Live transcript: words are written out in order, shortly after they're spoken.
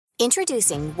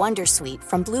Introducing Wondersuite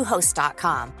from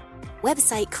Bluehost.com.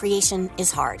 Website creation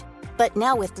is hard, but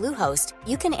now with Bluehost,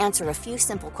 you can answer a few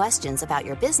simple questions about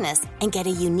your business and get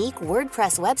a unique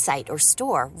WordPress website or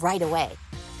store right away.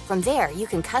 From there, you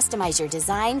can customize your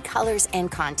design, colors,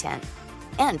 and content.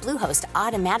 And Bluehost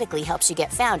automatically helps you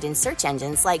get found in search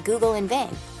engines like Google and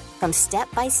Bing. From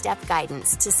step-by-step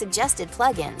guidance to suggested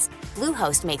plugins,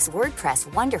 Bluehost makes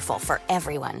WordPress wonderful for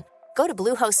everyone. Go to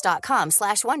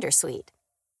bluehost.com/wondersuite.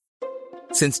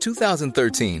 Since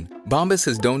 2013, Bombas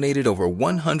has donated over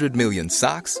 100 million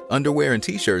socks, underwear, and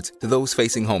T-shirts to those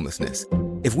facing homelessness.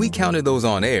 If we counted those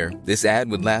on air, this ad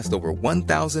would last over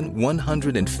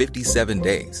 1,157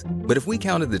 days. But if we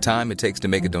counted the time it takes to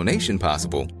make a donation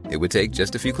possible, it would take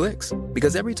just a few clicks.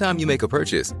 Because every time you make a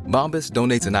purchase, Bombas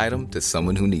donates an item to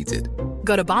someone who needs it.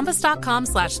 Go to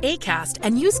bombas.com/ACAST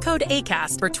and use code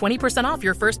ACAST for 20% off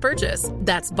your first purchase.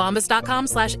 That's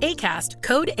bombas.com/ACAST,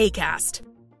 code ACAST.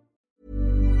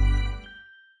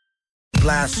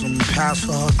 Blast him, pass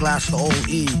her a glass of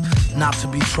OE. Not to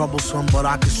be troublesome, but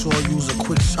I could sure use a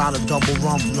quick shot of double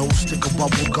rum. No stick of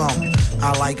bubble gum.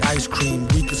 I like ice cream.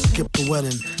 We could skip the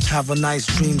wedding. Have a nice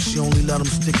dream. She only let him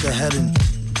stick her head in.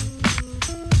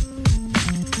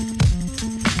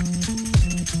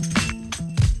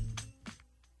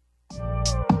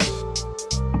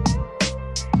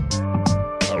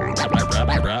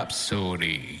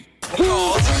 Rhapsody.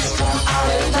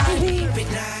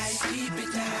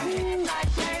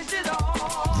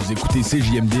 Vous écoutez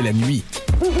CJMD la nuit.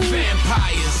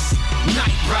 Vampires,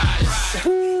 Night Rise.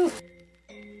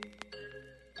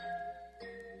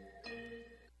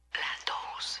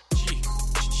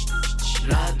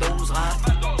 La dose rap.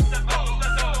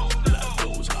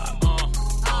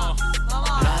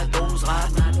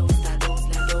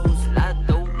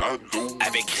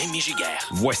 Avec Rémi Giguère.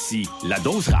 Voici la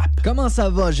dose rap. Comment ça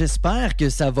va? J'espère que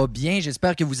ça va bien.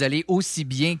 J'espère que vous allez aussi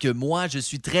bien que moi. Je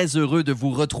suis très heureux de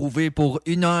vous retrouver pour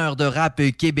une heure de rap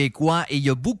québécois. Et il y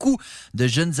a beaucoup de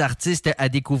jeunes artistes à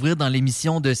découvrir dans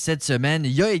l'émission de cette semaine.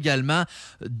 Il y a également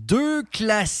deux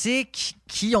classiques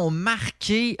qui ont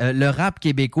marqué le rap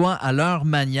québécois à leur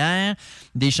manière.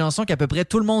 Des chansons qu'à peu près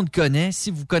tout le monde connaît.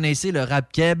 Si vous connaissez le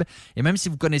rap québécois, et même si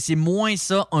vous connaissez moins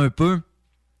ça un peu,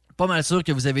 pas mal sûr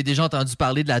que vous avez déjà entendu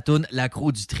parler de la toune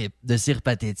L'accro du trip de Cire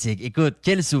Pathétique. Écoute,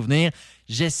 quel souvenir.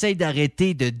 J'essaie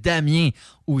d'arrêter de Damien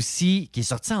aussi, qui est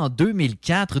sorti en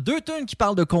 2004. Deux tunes qui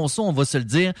parlent de conso, on va se le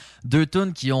dire. Deux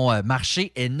tunes qui ont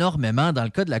marché énormément. Dans le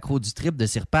cas de L'accro du trip de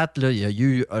Cire Pat, là, il y a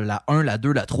eu la 1, la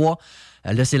 2, la 3.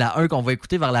 Là, c'est la 1 qu'on va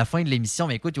écouter vers la fin de l'émission.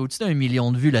 Mais écoute, il y a au-dessus d'1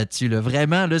 million de vues là-dessus. Là.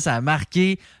 Vraiment, là, ça a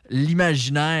marqué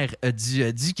l'imaginaire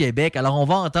du Québec. Alors, on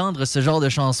va entendre ce genre de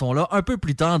chanson-là un peu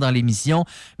plus tard dans l'émission.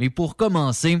 Mais pour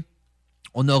commencer,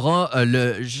 on aura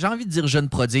j'ai envie de dire jeune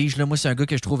prodige. Là. Moi, c'est un gars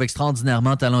que je trouve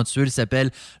extraordinairement talentueux. Il s'appelle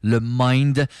Le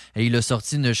Mind. Et il a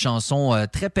sorti une chanson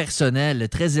très personnelle,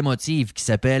 très émotive qui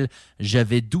s'appelle «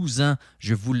 J'avais 12 ans,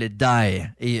 je voulais die ».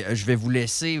 Et je vais vous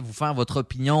laisser vous faire votre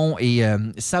opinion et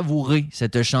savourer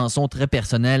cette chanson très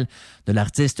personnelle de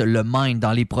l'artiste Le Mind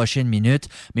dans les prochaines minutes.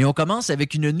 Mais on commence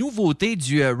avec une nouveauté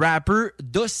du rapper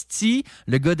Dosti,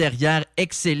 le gars derrière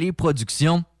Excellé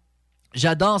Productions.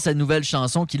 J'adore cette nouvelle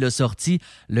chanson qu'il a sortie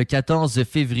le 14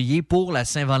 février pour la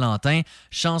Saint-Valentin.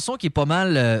 Chanson qui est pas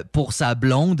mal pour sa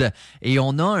blonde. Et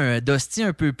on a un Dosti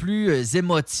un peu plus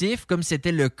émotif, comme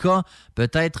c'était le cas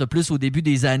peut-être plus au début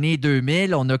des années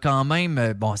 2000. On a quand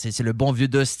même... Bon, c'est le bon vieux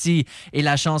Dosti. Et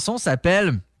la chanson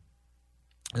s'appelle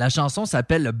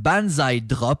Banzai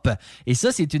Drop. Et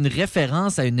ça, c'est une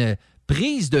référence à une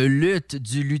prise de lutte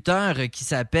du lutteur qui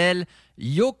s'appelle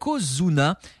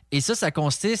Yokozuna. Et ça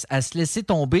consiste à se laisser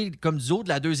tomber comme du haut de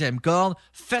la deuxième corde,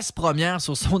 fesse première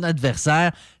sur son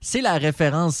adversaire. C'est la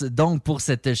référence donc pour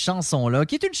cette chanson-là,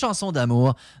 qui est une chanson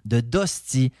d'amour de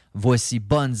Dosti. Voici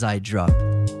Banzai Drop.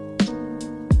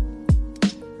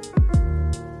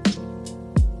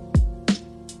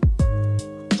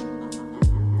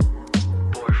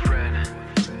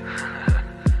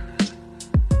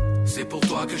 C'est pour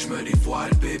toi que je me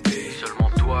dévoile, bébé. Seulement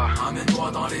toi.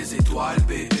 Emmène-moi dans les étoiles,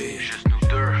 bébé. Juste nous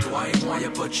deux. Toi et moi, y'a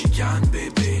pas de chicane,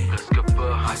 bébé. Presque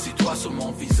pas. Assis-toi sur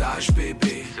mon visage,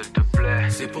 bébé. S'il te plaît.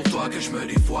 C'est pour toi que je me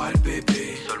dévoile,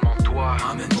 bébé. Seulement toi.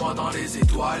 Emmène-moi dans les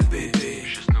étoiles, bébé.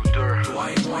 Juste nous deux. Toi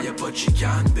et moi, y'a pas de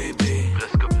chicane, bébé.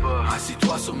 Presque pas.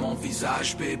 Assis-toi sur mon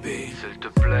visage, bébé. S'il te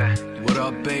plaît. What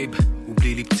up, babe?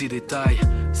 Oublie les petits détails.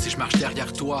 Si je marche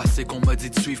derrière toi, c'est qu'on m'a dit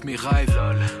de suivre mes rêves.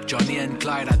 Johnny and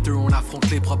Clyde, à deux on affronte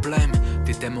les problèmes.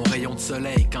 T'étais mon rayon de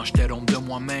soleil quand j'étais l'ombre de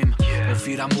moi-même. On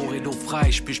vit l'amour et d'eau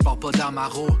fraîche, puis je pars pas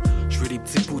d'Amaro. Je veux les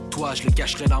petits bouts de toi, je les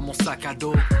cacherai dans mon sac à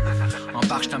dos. En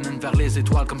barre, je t'amène vers les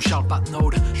étoiles comme Charles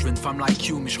Patnaud. Je veux une femme like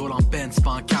you, mais je roule en Benz,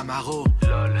 pas en Camaro.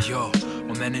 Yo,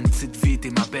 on mène une petite vie, t'es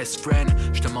ma best friend.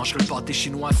 Je te mangerai le pâté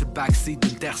chinois sur le backseat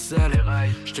d'une Tercel.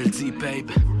 Je te le dis,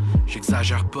 babe,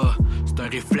 j'exagère pas. C'est un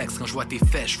réflexe quand je vois tes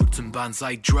fesses, je veux que tu me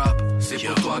banzai drop. C'est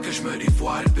pour toi que je me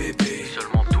dévoile, bébé.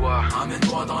 Seulement toi.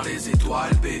 Emmène-moi dans les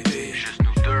étoiles, bébé. Juste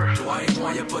nous deux. Toi et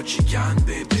moi, y'a pas de chicane,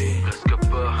 bébé. Presque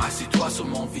pas. Assis-toi sur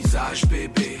mon visage,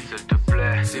 bébé. S'il te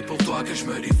plaît. C'est pour toi que je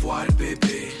me dévoile,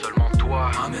 bébé. Seulement toi.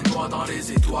 Emmène-moi dans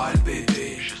les étoiles,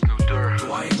 bébé. Juste nous deux.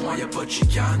 Toi et moi, y'a pas de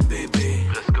chicane, bébé.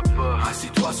 Presque pas.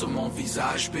 Assis-toi sur mon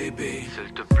visage, bébé.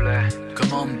 S'il te plaît.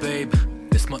 Commande, babe.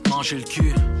 Laisse-moi te manger le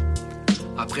cul.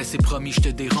 Après c'est promis, je te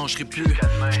dérangerai plus.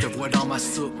 Je te vois dans ma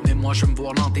soupe, mais moi je me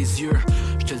vois dans tes yeux.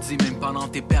 Je te le dis, même pendant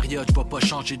tes périodes, je vais pas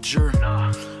changer de jeu.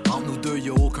 Entre nous deux,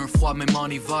 y'a aucun froid, même en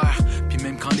hiver. Puis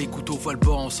même quand les couteaux volent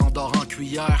bas, on s'endort en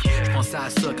cuillère. Je pensais à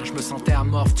ça quand je me sentais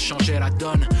amorphe, tu changeais la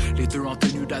donne. Les deux en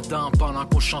tenue d'Adam pendant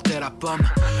qu'on chantait la pomme.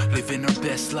 Living our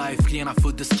best life, rien à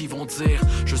foutre de ce qu'ils vont dire.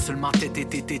 Je veux seulement tété,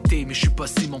 mais je suis pas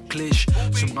Simon Clich.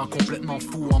 Tu me rends complètement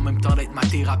fou en même temps d'être ma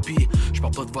thérapie. Je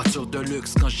parle pas de voiture de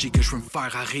luxe quand je dis que je veux me faire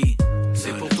Harry.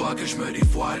 C'est pour toi que je me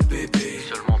dévoile, bébé.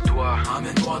 Seulement toi.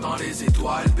 Emmène-moi dans les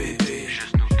étoiles, bébé.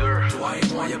 Juste nous deux. Toi et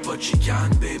moi, y'a pas de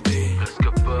chicane, bébé. Presque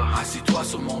pas. Assis-toi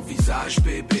sur mon visage,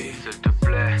 bébé. S'il te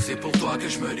plaît. C'est pour toi que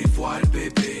je me dévoile,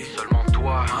 bébé. Seulement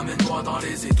toi. Emmène-moi dans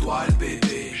les étoiles,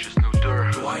 bébé. Juste nous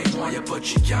deux. Toi et moi, y'a pas de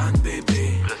chicane,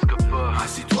 bébé. Presque pas.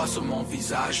 Assis-toi sur mon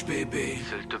visage, bébé.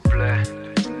 S'il te plaît.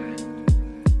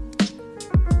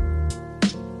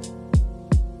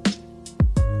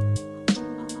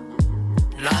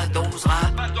 La dose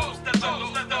rap. La dose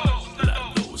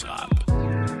rap.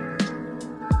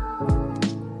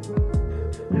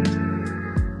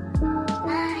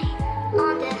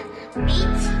 On the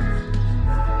beat.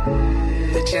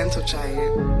 The Gentle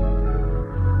Giant.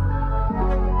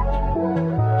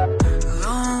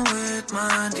 Along with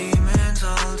my demons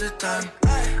all the time.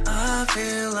 I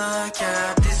feel like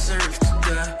I deserve to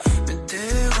die. Mais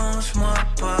dérange-moi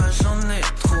pas, j'en ai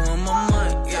trop en my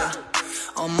mind, yeah.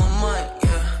 On my mind,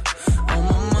 yeah. On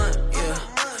my mind, yeah.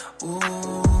 Ooh,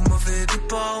 mauvais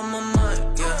départ on my mind,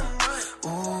 yeah.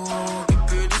 Ooh, et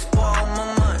peu d'espoir on my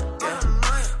mind,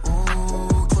 yeah.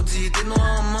 Ooh, trop d'idées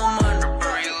noires on my mind.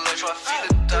 Real life, j'vois fil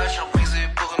de tâche, emprisé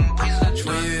pour une prise de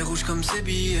joie. Joyeux rouge comme ses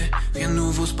billets, rien de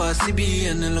nouveau c'est pas si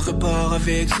bien. Elle repart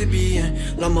avec ses billets,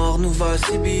 la mort nous va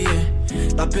si bien.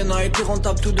 La peine a été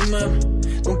rentable tout de même.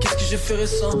 Donc qu'est-ce que j'ai fait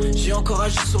récent? J'ai encore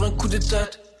agi sur un coup de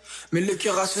tête. Mais le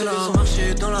cœur a se la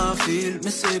marcher dans la ville.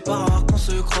 Mais c'est pas rare qu'on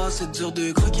se croise. C'est dur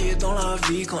de croquer dans la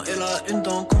vie quand elle a une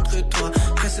dent contre toi.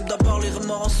 Principe d'abord les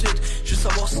remords ensuite. Je veux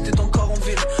savoir si t'es encore en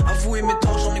ville. Avouer mes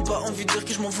torts, j'en ai pas envie de dire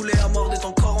que je m'en voulais à mort d'être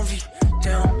encore en vie.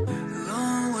 Damn.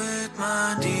 Along with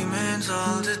my demons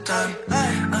all the time.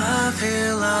 I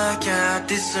feel like I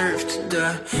deserve to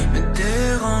die. Mais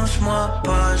dérange-moi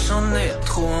pas, j'en ai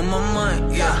trop en my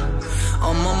mind, yeah.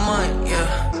 On my mind,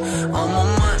 yeah. On my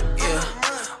mind, yeah.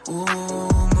 Ooh,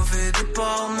 mauvais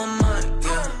départ, my mind,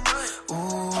 yeah.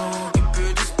 Ooh, et peu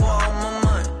d'espoir, my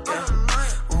mind, yeah.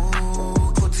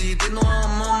 Ooh, trop d'idées noires,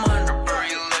 my mind.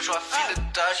 Real life, j'vois fil de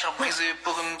tâche, emprisé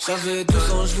pour une prise. J'avais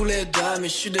 12 ans, j'voulais die, mais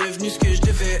j'suis devenu ce que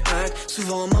j'devais être.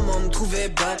 Souvent, maman me trouvait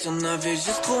bête, y'en avait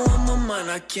juste trop en my mind.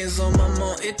 À 15 ans,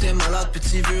 maman était malade,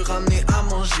 petit veut ramener à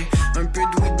manger. Un peu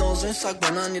de weed dans un sac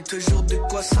banane, et toujours de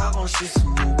quoi s'arranger. So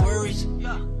no worries.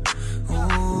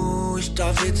 Oh, je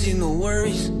t'avais dit no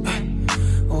worries.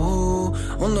 Oh,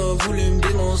 on a voulu me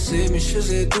dénoncer, mais je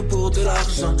faisais tout pour de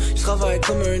l'argent. Je travaille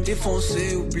comme un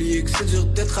défoncé, oubliez que c'est dur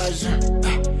d'être à jeun.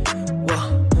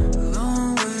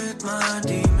 Along with my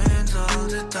demons all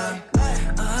the time.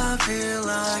 I feel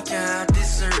like I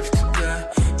deserve to die.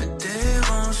 Mais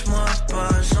dérange-moi pas,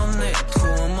 j'en ai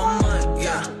trop en my mind,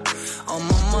 yeah. On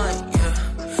my mind, yeah.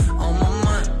 On my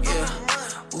mind,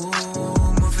 yeah.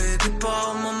 Ooh, mauvais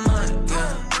départ, my mind,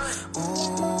 yeah.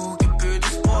 Ooh, et peu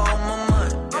d'espoir, my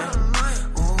mind, yeah.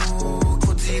 Ooh,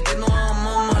 trop d'idées noires,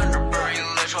 my mind. Real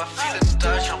life, j'vois fil de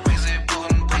tâche, emprisé pour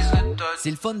une prise de touch. C'est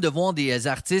le fun de voir des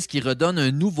artistes qui redonnent un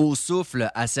nouveau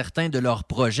souffle à certains de leurs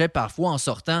projets, parfois en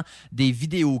sortant des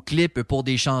vidéoclips pour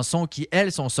des chansons qui,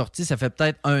 elles, sont sorties, ça fait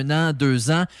peut-être 1 an, 2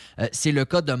 ans. C'est le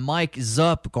cas de Mike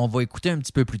Zop, qu'on va écouter un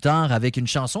petit peu plus tard, avec une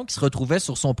chanson qui se retrouvait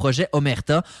sur son projet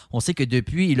Omerta. On sait que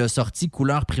depuis, il a sorti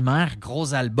Couleur primaire,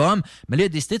 gros album, mais là, il a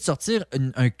décidé de sortir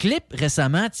un clip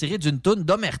récemment tiré d'une toune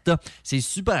d'Omerta. C'est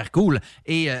super cool.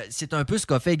 Et c'est un peu ce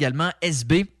qu'a fait également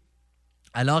SB,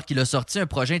 alors qu'il a sorti un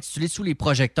projet intitulé Sous les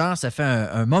projecteurs. Ça fait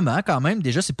un moment quand même.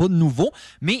 Déjà, c'est pas nouveau,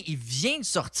 mais il vient de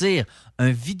sortir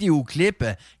un vidéoclip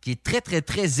qui est très, très,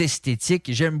 très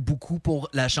esthétique. J'aime beaucoup pour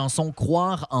la chanson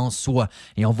Croire en soi.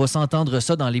 Et on va s'entendre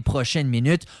ça dans les prochaines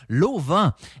minutes.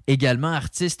 Lova, également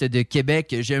artiste de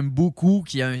Québec, j'aime beaucoup,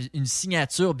 qui a une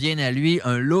signature bien à lui,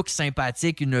 un look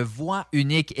sympathique, une voix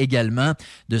unique également,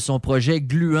 de son projet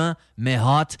gluant mais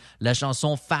hot, la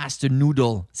chanson Fast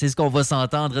Noodle. C'est ce qu'on va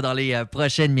s'entendre dans les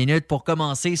prochaines minutes. Pour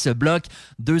commencer ce bloc,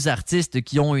 2 artistes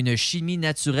qui ont une chimie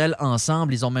naturelle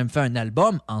ensemble. Ils ont même fait un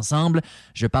album ensemble.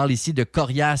 Je parle ici de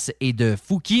Corias et de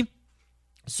Fouki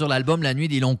sur l'album La Nuit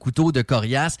des Longs Couteaux de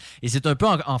Corias. Et c'est un peu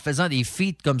en faisant des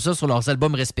feats comme ça sur leurs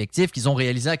albums respectifs qu'ils ont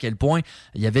réalisé à quel point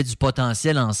il y avait du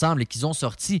potentiel ensemble et qu'ils ont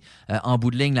sorti en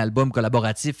bout de ligne l'album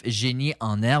collaboratif Génie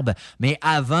en herbe. Mais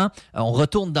avant, on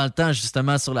retourne dans le temps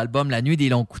justement sur l'album La Nuit des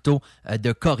Longs Couteaux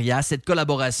de Corias, cette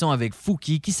collaboration avec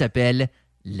Fouki qui s'appelle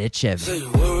Les Chèvres.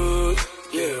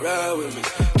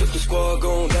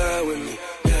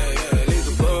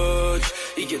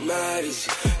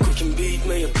 Cooking beat,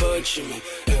 may a budge me.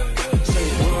 Say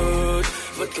a word,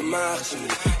 vodka martini.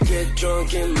 Get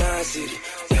drunk in my city.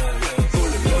 Full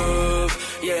of love,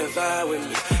 yeah, vibe with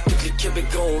me. Toutes les Québec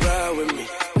gon' ride with me.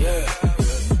 Yeah.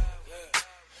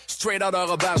 Straight out de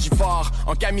Robert Giffard,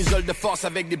 en camisole de force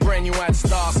avec des brand new ad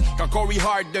stars. Quand Corey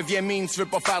Hart devient mean, tu veux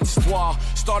pas faire d'histoire.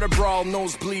 Start a brawl,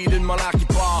 nosebleed, une monarque qui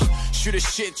part. J'suis le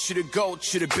shit, j'suis le goat,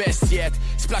 j'suis le best yet.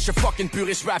 Splash a fucking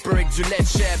puriste rapper avec du lait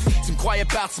chef. Tu me croyais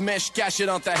parti, mais j'suis caché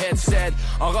dans ta headset.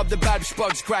 En robe de balle,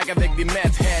 j'pog du crack avec des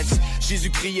meth heads.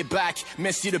 Jésus-Christ est back,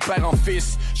 Messie de père en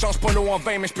fils. Change pas l'eau en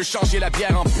vin, mais j'peux changer la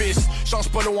bière en pisse. Change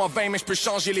pas l'eau en vin, mais j'peux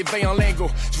changer les vins en lingots.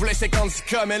 J'voulais 50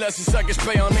 cas, mais là c'est ça que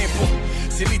j'paye en impôts.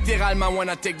 C'est littéralement when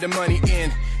I take the money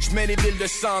in. J'mets des billes de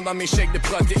sang dans mes chèques de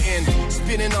protéines.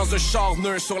 Spinning dans un char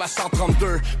neuf sur la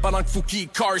 132. Pendant que Fouki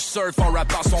car surf en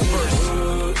rappant son verse.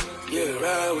 Yeah,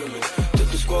 ride with me.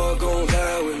 Toute le squad gon'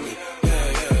 die with me.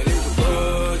 Yeah, leave a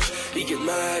budge. He get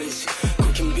mad easy.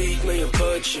 Cooking beat, may a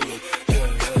budge me. Yeah,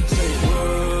 say a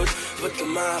word, vodka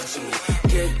martini.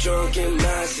 Get drunk in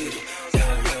my city.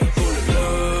 Yeah, full of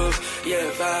love,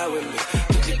 yeah, vibe with me.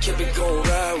 Toutes les Québec gon'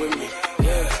 ride with me.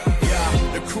 Yeah.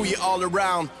 Le crew est all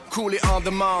around, cool et en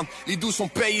demande. Les douze sont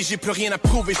payés, j'ai plus rien à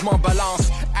prouver, je m'en balance.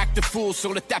 Acte full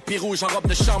sur le tapis rouge, en robe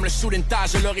de chambre, le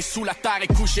soulintage, l'or est sous la terre et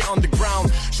couché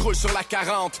underground. Je roule sur la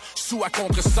 40, sous à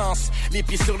contresens. Les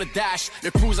pieds sur le dash,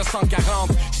 le cruise à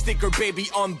 140. Sticker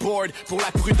baby on board, pour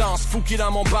la prudence. Fouki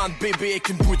dans mon banc de bébé avec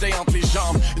une bouteille entre les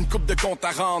jambes. Une coupe de compte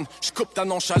à rendre, je coupe ta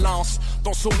nonchalance.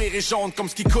 Ton sourire est jaune comme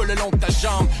ce qui coule le long de ta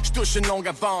jambe. Je touche une longue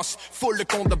avance, full le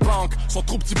compte de banque. Sont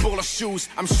trop petits pour leurs shoes,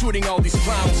 I'm shooting all these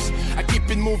clowns. I keep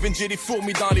it moving, j'ai des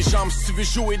fourmis dans les jambes. Si tu veux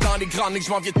jouer dans les grandes ligues, je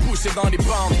m'en viens de pousser dans les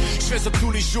bandes. Je fais ça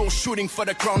tous les jours, shooting for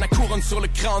the crown. La couronne sur le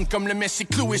crâne, comme le Messi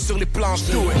cloué sur les planches.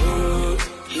 Do it.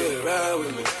 Yeah, ride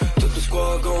with me. Toute le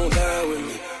squad gon' die with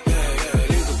me. Yeah,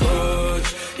 leave a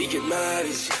budge. He get mad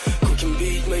easy. Cooking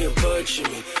beat, may a budge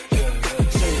me. Yeah,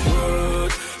 say a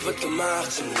word, vodka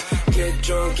martini. Get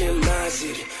drunk in my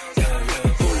city. Yeah,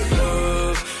 full of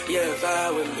love, yeah,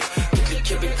 vibe with me. Toutes les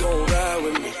Québec gon' ride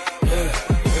with me.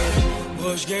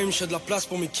 Rush game, j'fais de la place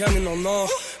pour mes canines en or.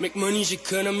 Make money,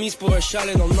 j'économise pour un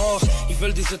chalet dans le nord. Ils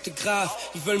veulent des autographes,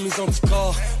 ils veulent mes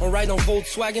anticorps. On ride en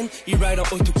Volkswagen, ils ride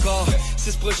en autocar.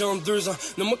 6 projets en 2 ans,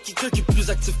 nomme-moi quelqu'un qui est plus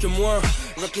actif que moi.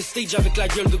 Rock le stage avec la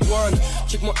gueule de Guan.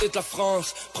 Check-moi hit la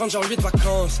France, prendre genre 8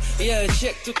 vacances. Et yeah,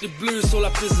 check toutes les bleus sur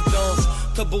la piste de danse.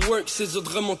 Double work, c'est eux de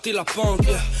remonter la pente.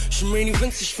 Yeah. J'suis main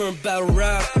event si j'fais un battle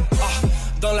rap.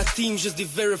 Dans la team, juste des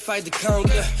verified accounts.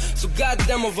 So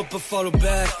goddamn, on va pas follow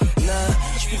back. Nah,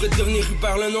 j'pourrais devenir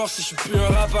Hubert Lenoir si j'suis plus un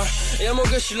rappeur. Et à mon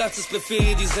gars, j'suis l'artiste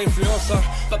préféré des influenceurs.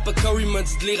 Papa Corey m'a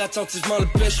dit de lire attentivement le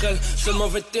pêcherel. Seulement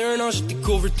 21 ans, j'ai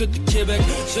découvert tout le Québec.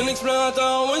 J'suis un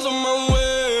explorateur, always on my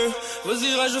way.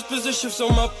 Vas-y, rajoute plus de chiffres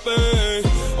sur ma paye.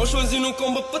 On choisit nos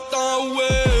combats, pas tant à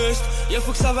ouest. Yeah,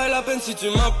 faut que ça vaille la peine si tu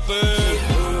m'appelles.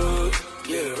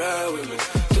 Yeah, ride with me.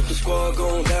 Tout le squad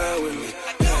gon' die with me.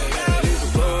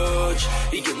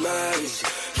 He get mad easy.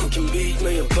 Cooking beat,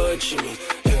 may a budge me.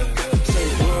 Yeah, say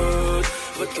a word,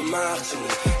 vodka martini.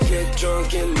 Get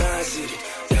drunk in my city.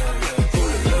 Yeah, full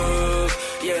of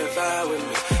love, yeah, vibe with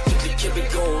me. Toutes les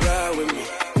Québec gon' ride with me.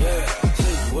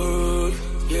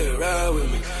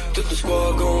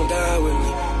 squad gon' die with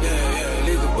me. Yeah, yeah,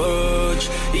 nigga budge.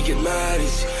 He get mad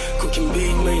easy. Cooking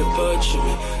beat, mais y'a pas de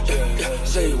chimie. Yeah, yeah,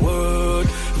 say what?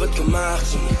 Vodka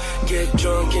martini. Get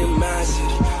drunk in my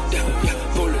city. Yeah, yeah,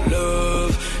 pour le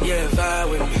love. Yeah, vibe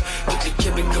with me. Toute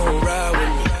l'équipe est gon' ride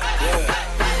with me. Yeah.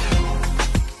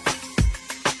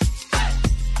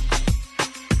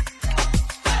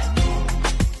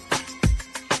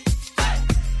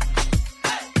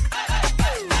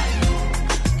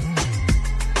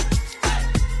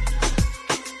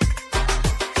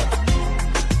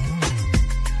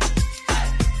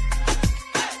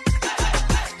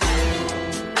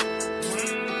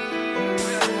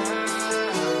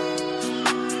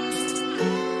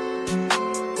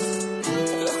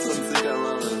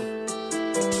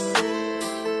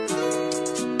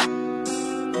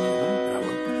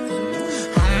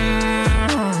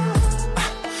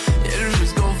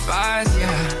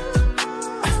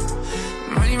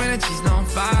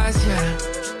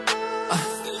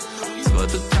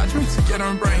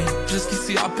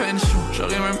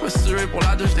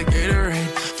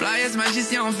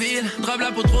 Drop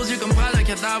la peau trop yeux comme Prada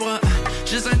Cadabra.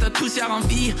 Juste un tas de poussière en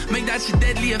vie. Make that shit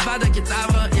deadly, Evada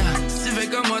Kedavra. Yeah. Si tu fais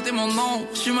comme moi, t'es mon nom.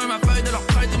 J'suis même à feuille de leur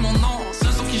prêter mon nom.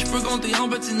 Ceux sur qui j'peux compter en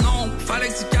petits noms. Fallait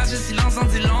que tu caches le silence en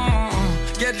dit long.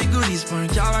 Get les goodies, pas un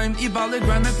carême. Ils parlent de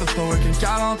grind, mais peuvent pas work un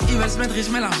 40. Ils veulent se mettre riches,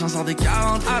 mais l'argent sort des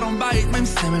 40. I don't buy it, même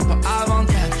si c'est même pas à vendre.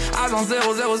 Yeah. Avant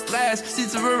 0 stress. Si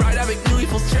tu veux ride avec nous, il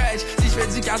faut stretch. Si j'fais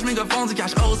du cash, mes gars font du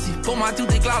cash aussi. Pour moi, tout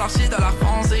déclare leur shit de leur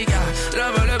foncé.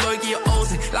 Le boy qui a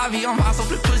osé. La vie en bas, sauf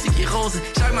le pussy qui est rosé.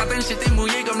 Chaque matin, j'étais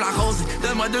mouillé comme la rosée.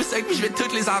 Donne-moi 2 secs, puis j'vais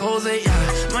toutes les arroser. Yeah.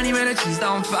 Money, mais le cheese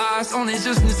d'en face. On est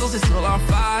juste nous saucer sur leur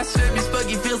face. J'fais plus pas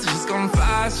qui feel, c'est juste qu'on le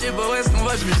fasse. J'sais pas où est-ce qu'on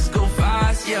va, j'veux juste go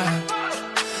fast, yeah.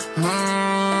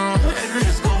 J'veux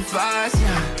juste go fast,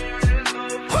 yeah.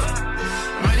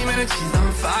 Money, mais le cheese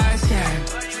d'en face, yeah.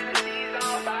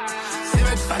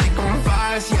 Fallait qu'on le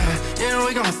fasse, yeah. Yeah,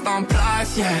 oui, qu'on reste en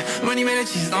place, yeah. Money, mais le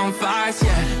cheese d'en face,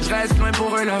 yeah. J'reste loin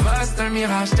pour eux, le va, c'est un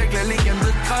mirage. Check le Lincoln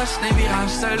de crush, des virages.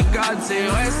 Seul God, c'est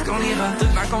où est-ce qu'on ira.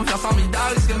 Toute ma confiance en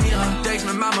midal, c'est comme Mira. Dès que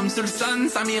j'me m'amame sur le sun,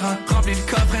 ça m'ira. Remplis le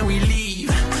coffre and we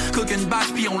leave. Cook une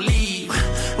batch puis on livre.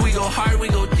 We go hard, we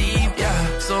go deep, yeah.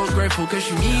 So grateful que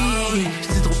j'suis mis.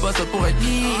 J'dis trop pas ça pour être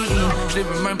mis. J'les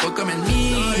veux même pas comme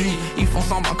ennemi. Ils font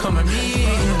semblant comme un mi.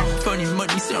 Funny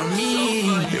money, c'est un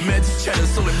mi. Ils mettent du cheddar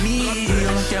sur le mi.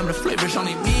 Qui aime le flavor, j'en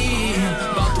ai mis.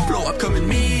 About to blow up comme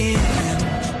ennemi.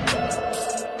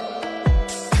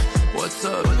 What's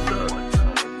up?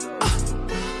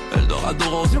 Eldorado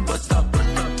rose, y'a pas de top.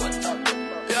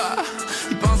 Yeah.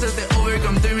 Ils pensaient c'était over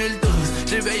comme 2012.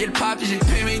 J'ai payé le pape et j'ai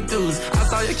payé mes 12. À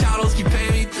ça y'a Carlos qui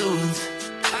paye mes 12.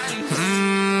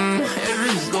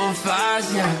 Every just go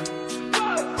fast, yeah.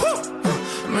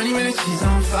 Money, mais les cheese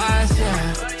en face, yeah.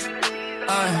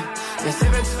 Yeah, c'est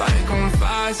fait, fallait qu'on le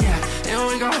fasse, yeah. Et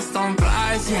oui, qu'on reste en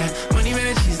place, yeah. Money, mais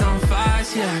les cheese en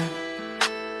face, yeah.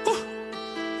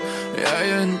 Yeah,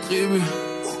 y'a une tribu.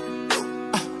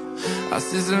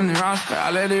 Assis sur le nuage, prêt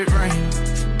à let it rain.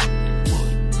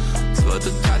 Tu vas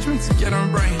tout catch, mais tu get un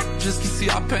brain. Jusqu'ici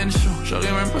à peine chaud,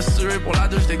 j'aurais même pas sué pour la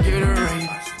douche de Gatorade.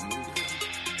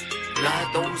 La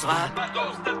dose rap.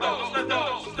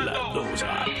 La dose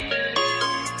rap.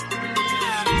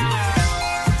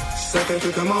 Ça fait que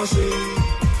commencer.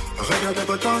 Regarde le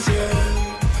potentiel.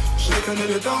 Je connais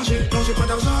le danger. Non, j'ai pas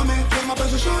d'argent, mais pour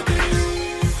m'empêche de chanter.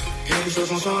 Et les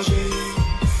choses ont changé.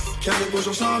 Car les beaux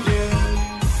jours s'en viennent.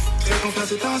 Très confiant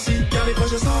ces temps-ci. Car les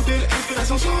projets s'empilent.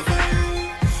 Inspiration sans fin.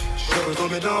 Je peux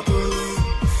tomber dans peu.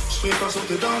 Je préfère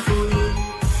sauter dans le fou.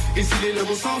 Ici les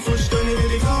lobos s'en foutent. Je connais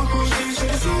les grands coups. Je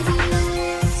les s'en foutent.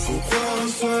 Faut croire en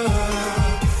soi.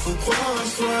 Faut croire en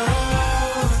soi.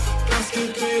 Parce que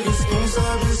t'es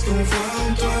responsable de ce qu'on voit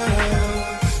en toi.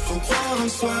 Faut croire en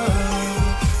soi.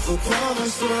 Faut croire en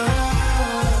soi.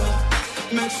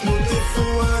 Mettre nos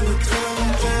défauts à notre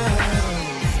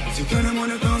avantage. Tu connais mon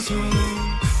intention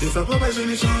de faire propager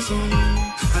mes chansons.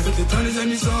 Avec le temps les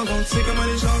amis s'en vont. Tu sais comment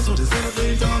les chansons des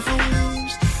élèves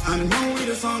t'enfoncent. I'm no way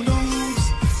de tendance.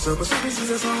 Sois pas surpris si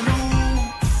ça sent bon.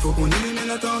 Faut qu'on élimine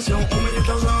la tension. On mérite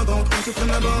l'argent donc on se prenne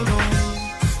l'abandon.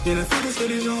 Y'a la faute de ce que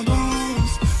les gens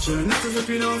pensent. J'ai un accès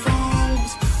depuis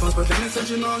l'enfance. Pense pas que la naissance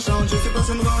je m'enchante. Je sais pas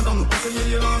se me rendre dans nos passés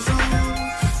vieillir ensemble.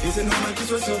 Et c'est normal qu'ils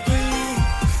soient surpris.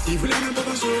 Ils voulaient même pas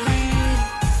qu'on sourie.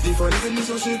 Des fois les ennemis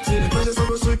sont subtils. Les projets sont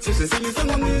constructifs. C'est ça qui fait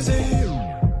mon musique.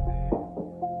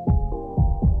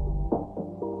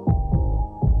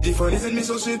 Des fois les ennemis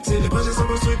sont subtils. Les projets sont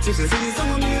constructifs. C'est ça qui fait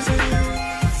mon musique.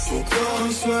 Faut croire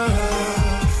en soi.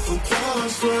 Faut croire en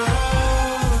soi.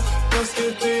 Parce que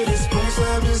t'es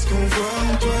responsable de ce qu'on voit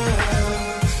en toi.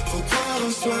 Faut croire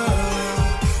en soi.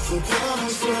 Faut croire en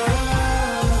soi.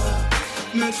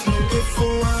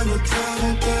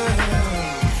 t'arrêter.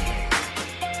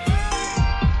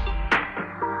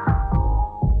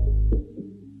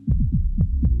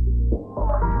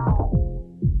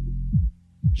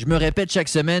 Je me répète chaque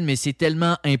semaine, mais c'est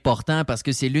tellement important parce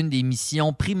que c'est l'une des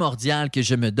missions primordiales que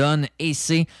je me donne et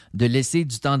c'est de laisser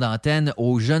du temps d'antenne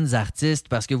aux jeunes artistes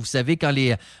parce que vous savez, quand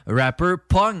les rappers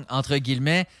pognent, entre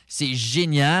guillemets, c'est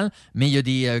génial, mais il y a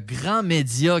des grands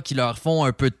médias qui leur font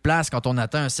un peu de place quand on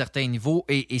atteint un certain niveau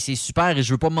et c'est super et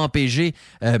je veux pas m'empêcher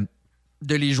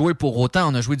de les jouer pour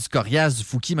autant. On a joué du Corias, du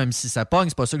Fouki, même si ça pogne,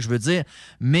 c'est pas ça que je veux dire,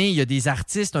 mais il y a des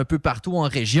artistes un peu partout en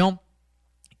région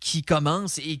qui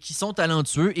commencent et qui sont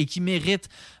talentueux et qui méritent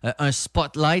un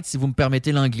spotlight, si vous me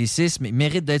permettez l'anglicisme, et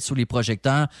méritent d'être sous les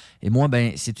projecteurs. Et moi,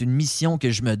 c'est une mission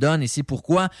que je me donne et c'est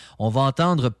pourquoi on va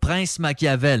entendre Prince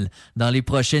Machiavel dans les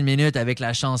prochaines minutes avec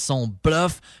la chanson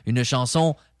Bluff, une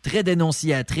chanson très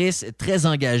dénonciatrice, très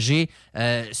engagée,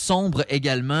 sombre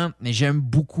également, mais j'aime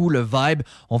beaucoup le vibe.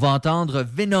 On va entendre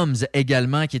Venoms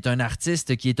également, qui est un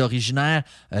artiste qui est originaire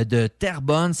de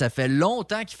Terrebonne. Ça fait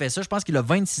longtemps qu'il fait ça. Je pense qu'il a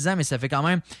 26 ans, mais ça fait quand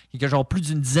même genre plus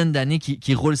d'une dizaine d'années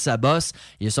qu'il roule sa bosse.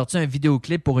 Il a sorti un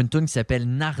vidéoclip pour une tune qui s'appelle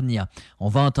Narnia. On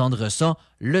va entendre ça.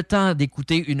 Le temps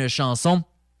d'écouter une chanson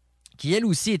qui elle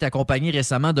aussi est accompagnée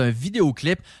récemment d'un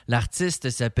vidéoclip. L'artiste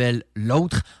s'appelle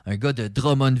L'Autre, un gars de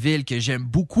Drummondville que j'aime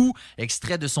beaucoup,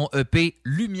 extrait de son EP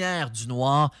Lumière du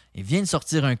Noir, et vient de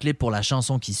sortir un clip pour la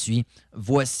chanson qui suit.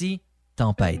 Voici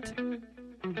Tempête.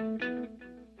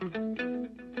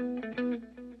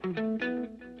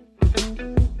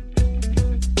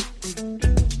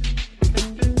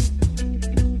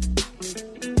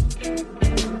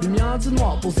 Du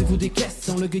noir, posez-vous des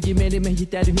questions. Le gars il est mêlé, mais il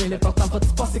est allumé. L'important va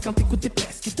se passer quand t'écoutes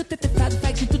presque. Tout était fade,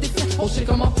 fait que j'ai tout défait. On sait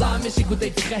comment plan, mais j'ai goût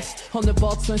d'être frais. On a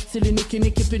bâti un style unique, une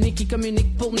équipe unique qui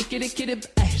communique pour niquer l'équilibre.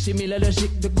 J'ai mis la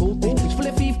logique de côté. Je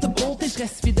voulais vivre de beauté, je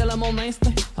reste fidèle à mon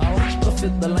instinct. Ah ouais, je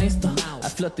profite de l'instant, à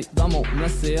flotter dans mon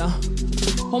océan.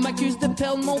 On m'accuse de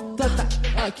perdre mon temps.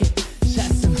 Ok,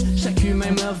 j'assume, chaque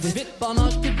humain meurt vite. Pendant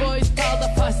que tes boys parlent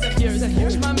d'affaires sérieuses.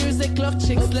 Je m'amuse avec leurs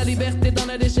chicks, la liberté dans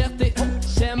la légèreté.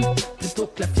 J'aime plutôt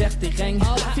que la fierté règne.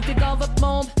 Fitter dans votre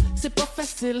monde, c'est pas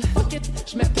facile. Fuck it,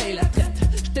 je me paye la traite.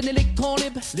 J'étais un électron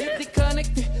libre,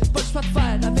 déconnecté. Pas le choix de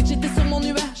faire, avec j'étais sur mon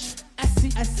nuage.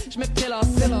 Assis, je me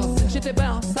prélassais. J'étais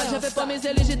bien en salle, j'avais pas mes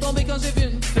ailes et j'ai tombé quand j'ai vu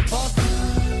une fée passer.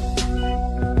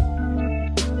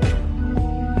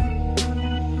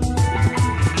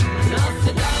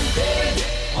 Lancé dans le vide,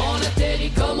 on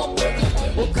atterrit comme on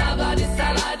peut. Au travers des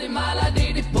salades, des malades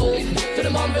et des pauvres. Tout le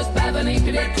monde veut se pavaner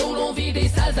puis d'être cool. On vit des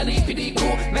sales années puis des coups.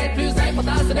 Mais le plus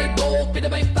important c'est d'être beau puis de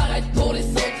bien paraître pour les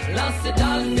autres. Lancé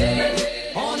dans le vide,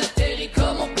 on atterrit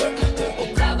comme on peut.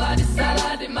 Au travers des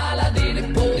salades, des malades et des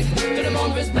pauvres. Tout le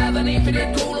monde veut se pavaner puis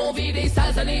d'être cool. On vit des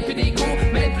sales années puis des coups.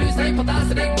 Mais le plus important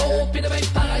c'est d'être beau puis de bien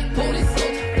paraître pour les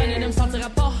autres. L'année ne me sentira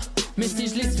pas, mais si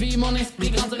je les suis mon esprit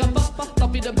grandira pas. Tant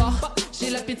pis de bord, j'ai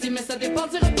l'appétit mais ça dépend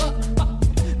du repas.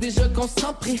 Des jeux qu'on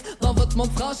s'en prie dans votre monde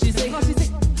franchisé.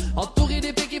 Entouré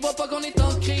d'épées qui voient pas qu'on est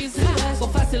en crise. Ils sont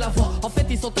faciles à voir. En fait,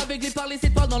 ils sont aveuglés par les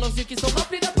étoiles dans leurs yeux qui sont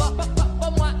remplis de pas. Pas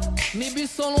moi, mes buts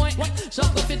sont loin. J'en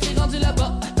profite, j'ai rendu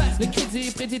là-bas. Le crédit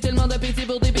prédit tellement d'appétit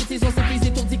pour des bêtises. On s'épuise,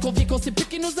 étourdi, confié qu'on sait plus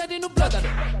qui nous aide et nous bloque.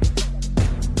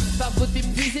 Par vous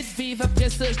épuisé de vivre. Après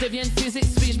ça, je deviens une fusée.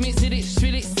 Suis-je mes idées, je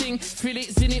suis les signes. Fuis les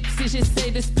inhibitions. Si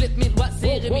j'essaie de split mes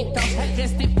loisirs et mes tâches.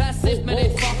 Rester passif, me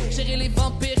défend. Gérer les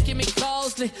vampires qui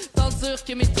m'écrasent. Les tentures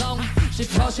qui m'étranglent. J'ai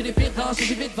franchi les pires rangs.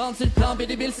 J'ai vite vendu le plan. B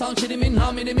des mille sangs. J'ai des mille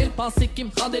noms et des mille pensées qui me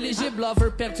rendent éligible.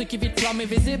 Lover perdu qui vit de flamme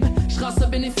invisible. Je rends ça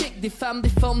bénéfique. Des femmes, des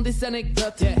formes, des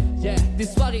anecdotes. Des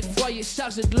soirées foyers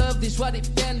chargées de love. Des joies, des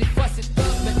peines. Des fois c'est tough.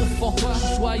 Mais au fond, je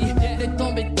suis choyé d'être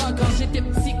tombé dedans quand j'étais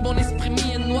petit. Que mon esprit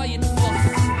m'y est noyé de force.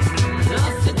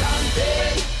 Lancé dans le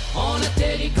vide, on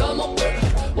atterrit comme on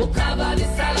peut. Au travers des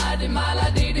salades, des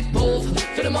malades et des pauvres.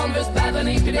 Tout le monde veut se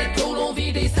pavaner puis d'être cool. On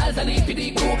vit des sales années puis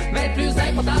des coups. Mais le plus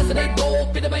important c'est d'être beau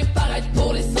puis de bien paraître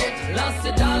pour les autres.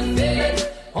 Lancé dans le vide,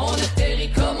 on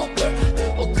atterrit comme on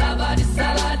peut. Au travers des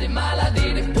salades, des malades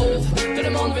et des pauvres. Tout le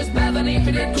monde veut se pavaner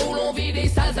puis d'être cool. On vit des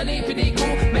sales années puis des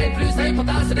coups. Mais le plus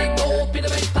important c'est d'être beau puis de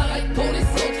bien paraître pour les autres.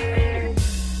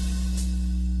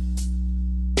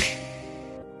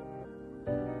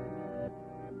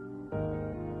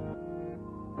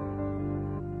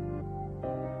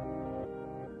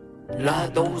 La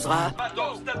dose rap.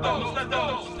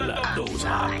 La dose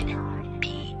rap.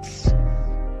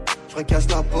 Je fracasse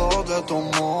la porte de ton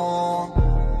monde.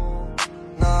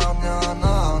 Narnia,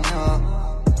 Narnia.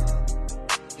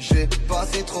 J'ai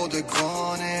passé trop de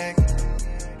chroniques.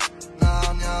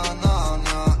 Narnia,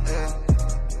 Narnia,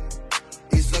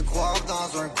 Ils se croient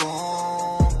dans un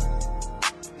con.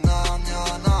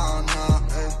 Narnia, Narnia,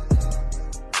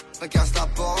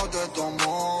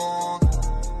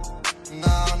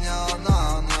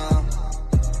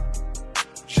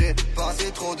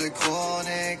 passé trop de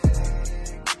chroniques.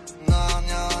 Non,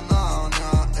 non, non,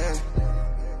 non,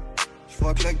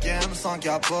 J'vois que le game s'en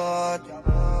capote.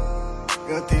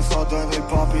 Que t'es sans donner le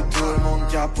pop et tout le monde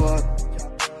capote.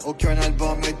 Aucun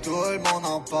album mais tout le monde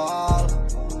en parle.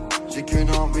 J'ai qu'une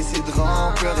envie, c'est de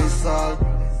remplir les salles.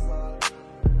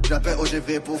 J'appelle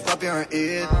OGV pour frapper un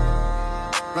hit.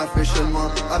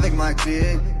 Rafraîchissement avec ma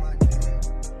clique.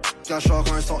 Quand je sors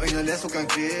un son, il ne laisse aucun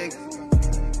clic.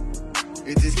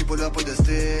 Ils disent qu'il faut là pas de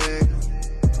stick.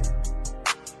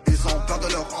 Ils ont peur de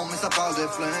leur honte mais ça parle de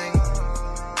flingue.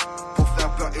 Pour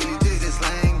faire peur, ils utilisent des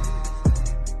slangs.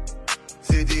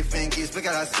 C'est des fins qui se piquent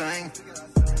à la 5.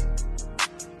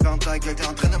 Quand ta gueule t'es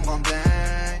en train de me rendre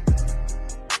dingue.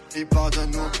 Ils parlent de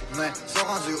nous, mais sont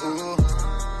rendus où?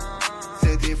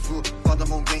 C'est des fous, parle de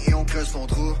mon gain et on creuse ton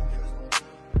trou.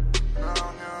 Non,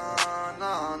 non,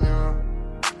 non, non.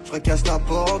 J'recasse la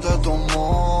porte de ton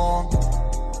monde.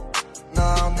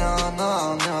 Non, non,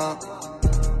 non, non.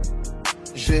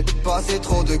 J'ai passé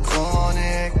trop de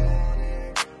chroniques.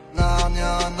 Non,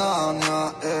 non, non,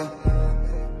 non,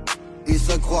 Ils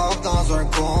se croient dans un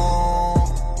con.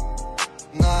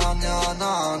 Non, non,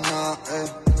 non, non,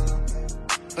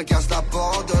 Recasse la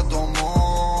porte de ton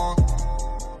monde.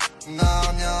 Non,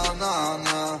 non, non,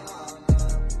 non.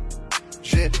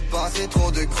 J'ai passé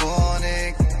trop de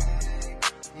chroniques.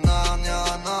 Non, non,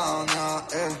 non, non,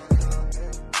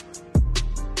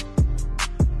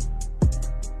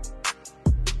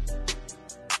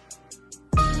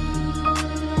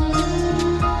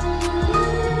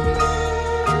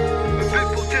 Fais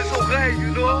pour tes oreilles,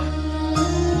 you know.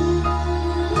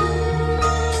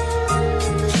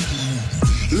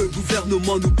 Le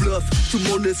gouvernement nous bluffe, tout le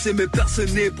monde le sait mais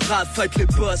personne n'est brave. Fight les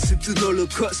boss, c'est tout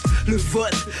l'holocauste. Le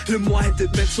vote, le moyen de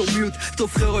mettre sur mute.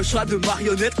 T'offrir un choix de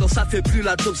marionnette quand ça fait plus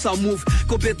la job sans move.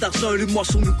 Combien d'argent les mois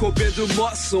sur nous, combien de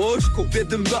mensonges, combien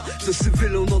de morts de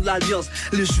civils au nom de l'alliance.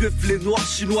 Les juifs, les noirs,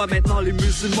 chinois, maintenant les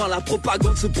musulmans. La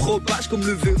propagande se propage comme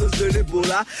le virus de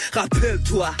l'Ebola.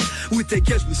 Rappelle-toi, oui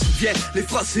t'inquiète je me souviens. Les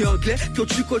français anglais qui ont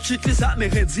tué contre les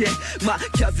amérindiens.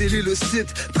 Machiavelli le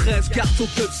site, prince, carton,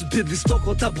 petit bide. L'histoire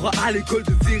qu'on t'apprend à l'école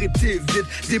de vérité vide.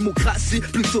 Démocratie,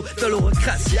 plutôt de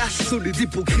l'orocratie. Solide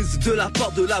hypocrisie de la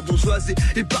part de la bourgeoisie.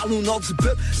 Ils parlent au nom du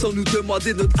peuple sans nous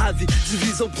demander notre avis.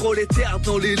 Division prolétaire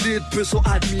dans l'élite, peu sont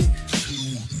admis.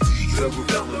 Le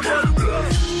gouvernement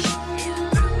bluffe.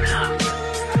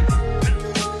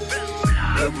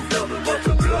 Le gouvernement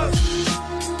te bluffe.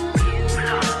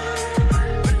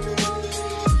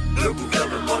 Le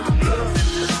gouvernement nous bluffe.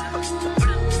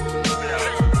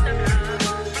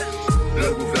 Le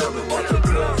gouvernement te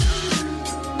bluffe.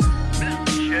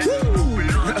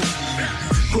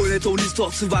 Connais ton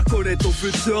histoire, tu vas connaître ton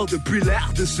futur. Depuis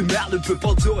l'ère de Sumer, ne peut pas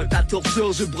endurer ta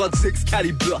torture. Je brode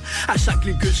Excalibur à chaque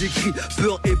ligne que j'écris.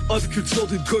 Peur et hop, culture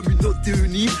d'une communauté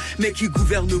unie, mais qui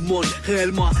gouverne le monde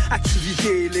réellement.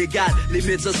 Activité illégale, les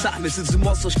médias savent, mais c'est du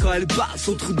mensonge quand elle parle.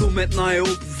 Son Trudeau maintenant est au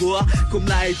pouvoir, comme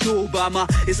l'a été Obama.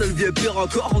 Et ça devient pire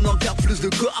encore, on en garde plus de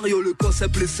corps. Yo, le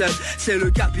concept est simple, c'est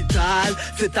le capital.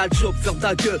 Fais ta job, ferme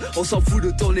ta gueule, on s'en fout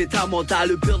de ton état mental.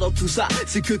 Le pire dans tout ça,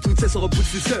 c'est que tout ça se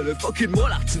repousse seul. Le fucking mot,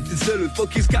 l'artificiel, le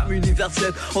fucking scam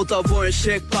universel. On t'envoie un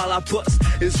chèque par la poste,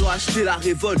 ils ont acheté la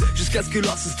révolte jusqu'à ce que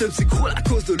leur système s'écroule à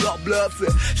cause de leur bluff.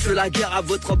 Je fais la guerre à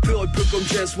votre empire un peu comme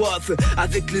James Watt,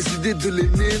 avec les idées de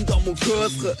Lénine dans mon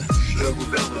coffre. Le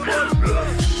gouvernement le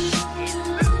bluffe.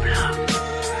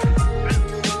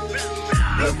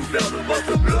 Le gouvernement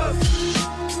te bluffe.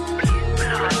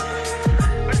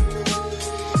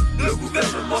 Le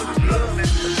gouvernement nous bluffe.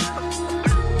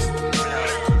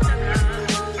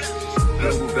 Le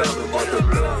gouvernement te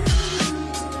bluffe.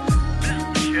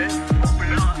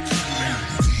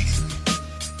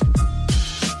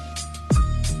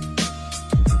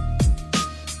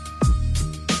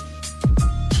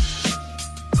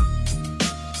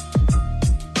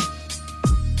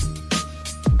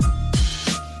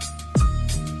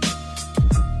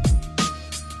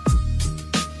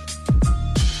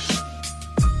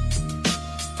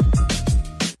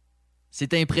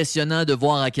 C'est impressionnant de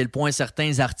voir à quel point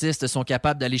certains artistes sont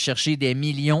capables d'aller chercher des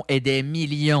millions et des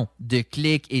millions de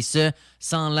clics, et ce,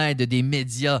 sans l'aide des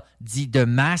médias dits de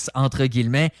masse, entre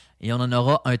guillemets. Et on en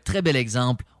aura un très bel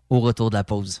exemple au retour de la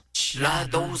pause. La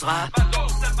dose rap.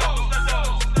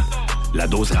 La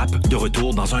dose rap, de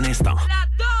retour dans un instant.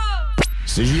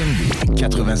 CJMD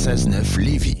 96.9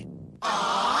 Lévis.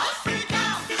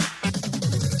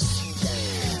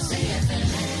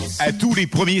 À tous les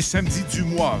premiers samedis du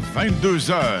mois,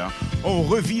 22h, on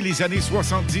revit les années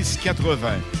 70-80.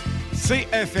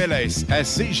 CFLS à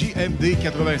CJMD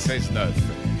 96.9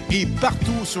 et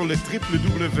partout sur le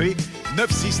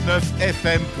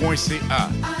www.969fm.ca.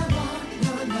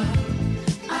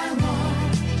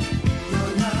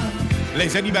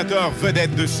 Les animateurs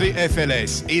vedettes de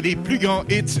CFLS et les plus grands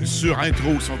hits sur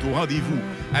intro sont au rendez-vous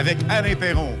avec Alain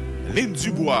Perron, Lynn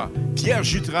Dubois, Pierre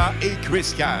Jutras et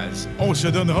Chris Caz. On se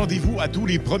donne rendez-vous à tous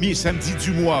les premiers samedis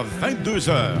du mois,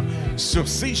 22h, sur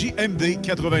CJMD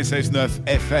 96.9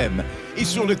 FM et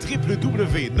sur le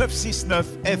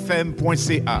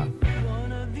www.969fm.ca.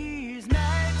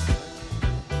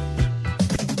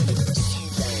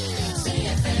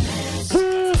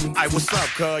 Hey, what's up,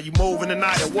 cuz? You moving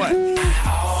tonight or what?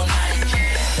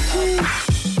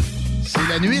 C'est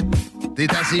la nuit. T'es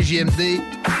à CJMD.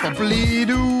 Pas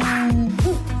plidou.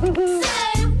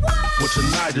 But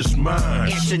tonight is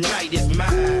mine. And tonight is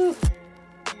mine.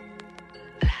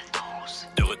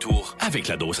 De retour avec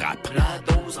la dose rap. La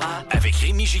dose rap. Avec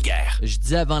Rémi Giguère. Je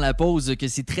disais avant la pause que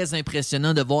c'est très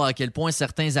impressionnant de voir à quel point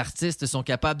certains artistes sont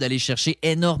capables d'aller chercher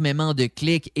énormément de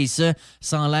clics et ce,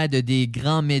 sans l'aide des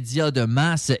grands médias de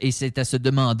masse. Et c'est à se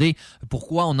demander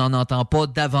pourquoi on n'en entend pas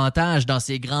davantage dans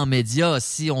ces grands médias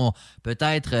si on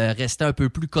peut-être restait un peu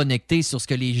plus connecté sur ce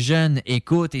que les jeunes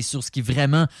écoutent et sur ce qui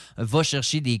vraiment va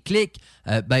chercher des clics.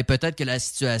 Peut-être que la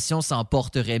situation s'en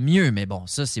porterait mieux. Mais bon,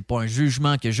 ça, c'est pas un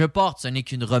jugement que je porte, ce n'est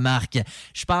qu'une remarque.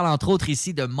 Je parle entre autres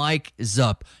ici de Mike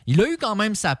Zop. Il a eu quand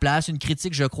même sa place, une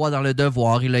critique, je crois, dans Le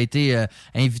Devoir. Il a été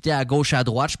invité à gauche, à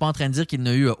droite. Je suis pas en train de dire qu'il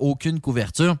n'a eu aucune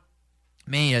couverture.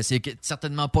 Mais c'est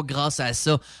certainement pas grâce à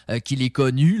ça qu'il est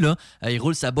connu, là. Il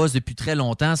roule sa bosse depuis très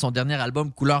longtemps. Son dernier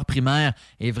album, Couleur primaire,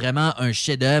 est vraiment un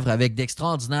chef-d'œuvre avec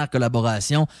d'extraordinaires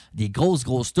collaborations, des grosses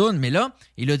tunes. Mais là,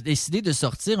 il a décidé de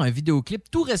sortir un vidéoclip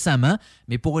tout récemment,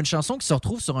 mais pour une chanson qui se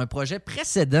retrouve sur un projet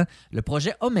précédent, le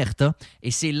projet Omerta.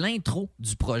 Et c'est l'intro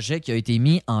du projet qui a été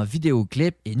mis en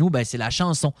vidéoclip. Et nous, c'est la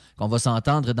chanson qu'on va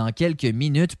s'entendre dans quelques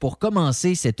minutes pour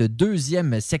commencer cette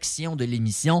deuxième section de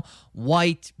l'émission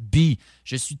White Bee.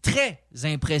 Je suis très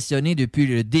impressionné depuis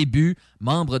le début,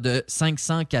 membre de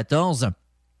 514.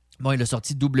 Bon, il a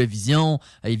sorti Double Vision.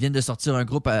 Il vient de sortir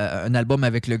un album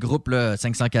avec le groupe là,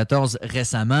 514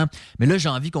 récemment. Mais là, j'ai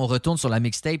envie qu'on retourne sur la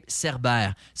mixtape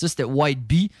Cerbère. Ça, c'était White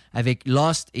Bee avec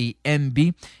Lost et MB.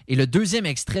 Et le deuxième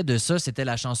extrait de ça, c'était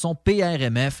la chanson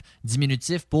PRMF,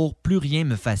 diminutif pour Plus rien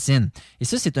me fascine. Et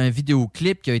ça, c'est un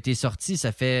vidéoclip qui a été sorti,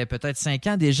 ça fait peut-être 5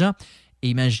 ans déjà. Et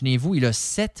imaginez-vous, il a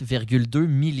 7,2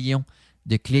 millions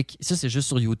de clics. Ça, c'est juste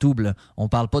sur YouTube, là. On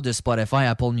parle pas de Spotify,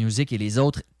 Apple Music et les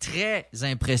autres. Très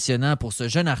impressionnant pour ce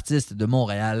jeune artiste de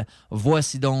Montréal.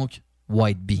 Voici donc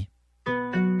White Bee.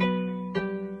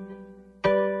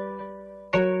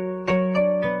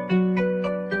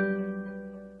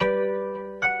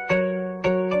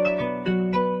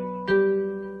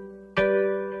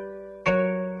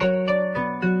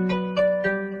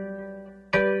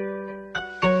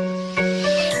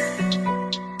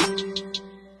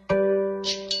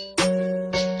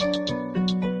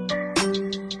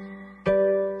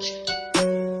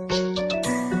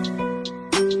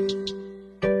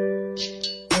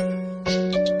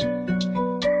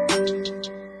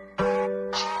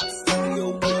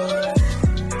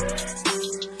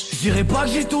 J'irai pas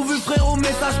que j'ai tout vu frérot,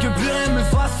 mais sache que plus rien me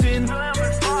fascine.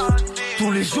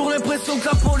 Tous les jours l'impression que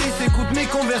la police écoute mes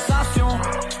conversations.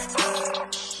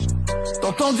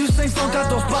 T'entends du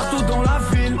 514 partout dans la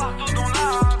ville.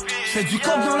 J'ai du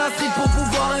cop dans la street pour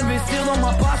pouvoir investir dans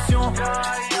ma passion.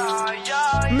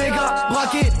 Méga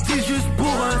braqué, c'est juste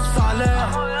pour un salaire.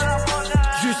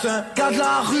 Juste un gars de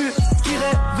la rue qui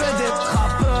rêvait d'être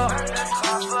rappeur.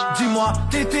 Dis-moi,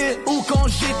 t'étais où quand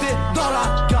j'étais dans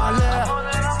la galère?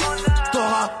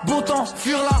 T'auras beau temps,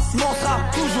 fuir la mort sera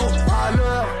toujours à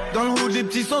l'heure. Dans le hood, les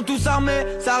petits sont tous armés,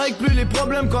 ça règle plus les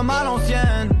problèmes comme à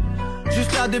l'ancienne.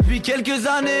 Juste là depuis quelques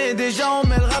années, déjà on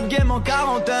met le rap game en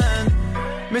quarantaine.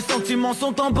 Mes sentiments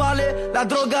sont emballés, la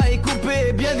droga est coupée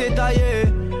et bien détaillée.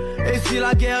 Et si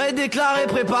la guerre est déclarée,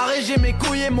 préparée, j'ai mes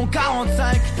couilles et mon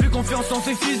 45. Plus confiance en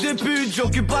ces fils de pute,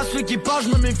 j'occupe pas ceux qui parlent, je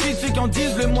me méfie de ceux qui en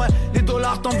disent le moins. Les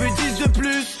dollars t'en veux 10 de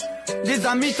plus, les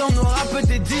amis t'en auras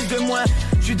peut-être 10 de moins.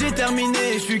 Je suis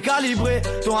déterminé, je suis calibré,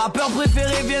 ton rappeur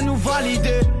préféré vient nous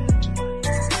valider.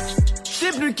 Je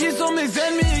sais plus qui sont mes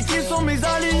ennemis et qui sont mes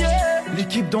alliés.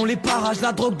 L'équipe dans les parages,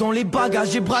 la drogue dans les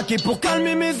bagages, j'ai braqué pour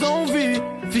calmer mes envies.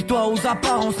 Fie-toi aux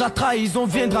apparences, la trahison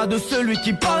viendra de celui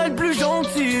qui paraît le plus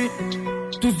gentil.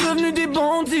 Tous devenus des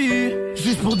bandits,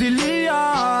 juste pour des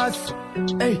liasses.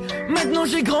 Hey, maintenant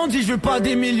j'ai grandi, je veux pas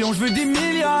des millions, je veux des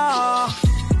milliards.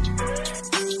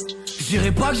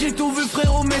 J'irai pas que j'ai tout vu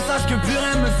frérot, mais sache que plus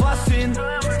rien me fascine.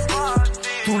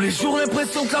 Tous les jours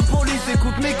l'impression que la police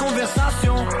écoute mes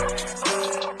conversations.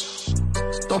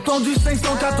 T'entends du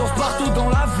 514 partout dans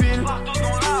la ville.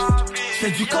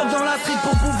 J'ai du cop dans la street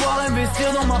pour pouvoir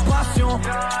investir dans ma passion.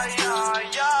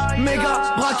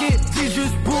 Méga braqué, c'est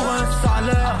juste pour un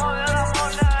salaire.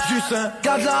 Juste un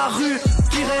gars de la rue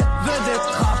qui rêvait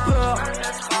d'être rappeur.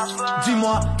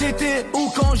 Dis-moi, t'étais où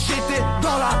quand j'étais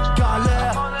dans la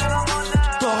galère?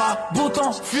 T'auras beau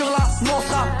temps, fuir la mort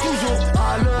sera toujours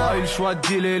à l'heure. Pas eu le choix de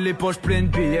dealer, les poches pleines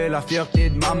de billets. La fierté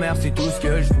de ma mère, c'est tout ce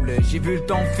que je voulais. J'ai vu le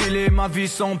temps filer, ma vie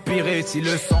s'empirer. Si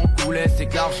le sang coulait, c'est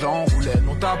que l'argent roulait.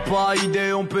 Non, t'as pas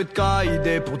idée, on peut te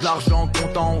caïder pour de l'argent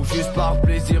comptant ou juste par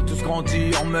plaisir. Tout ce qu'on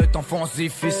dit en meute enfance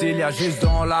difficile. Y'a juste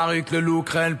dans la rue que le loup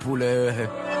craint le poulet.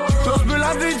 Toi, je me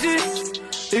l'avais dit.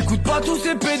 Écoute pas tous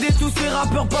ces PD, tous ces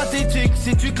rappeurs pathétiques.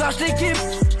 Si tu clashes l'équipe,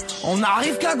 on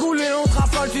arrive cagoulé, on te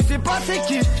rafale, tu sais pas c'est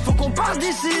qui. Faut qu'on parte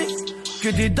d'ici. Que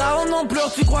des darons en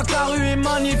pleurs, tu crois que la rue est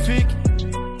magnifique.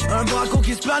 Un braco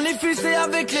qui se planifie, c'est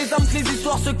avec les âmes que les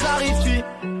histoires se clarifient.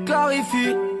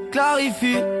 Clarifie,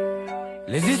 clarifie.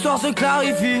 Les histoires se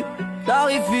clarifient.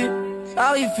 Clarifie,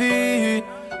 clarifie.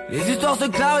 Les histoires se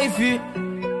clarifient.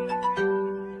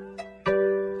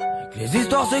 Les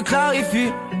histoires se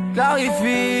clarifient.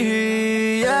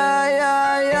 Clarifie. Yeah,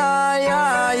 yeah, yeah,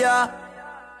 yeah, yeah.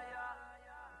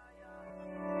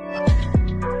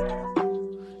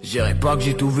 Je dirais pas que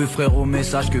j'ai tout vu frérot, mais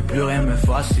sache que plus rien me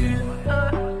fascine.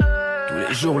 Tous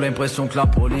les jours l'impression que la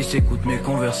police écoute mes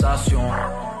conversations.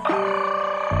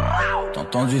 T'as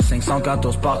entendu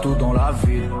 514 partout dans la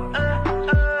ville.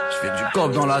 Je fais du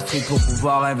cop dans la street pour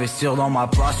pouvoir investir dans ma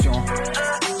passion.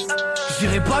 Je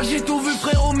dirais pas que j'ai tout vu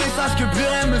frérot, mais sache que plus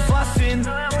rien me fascine.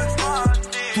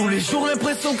 Tous les jours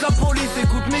l'impression que la police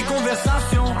écoute mes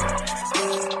conversations.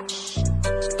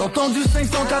 T'as entendu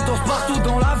 514 partout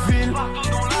dans la ville.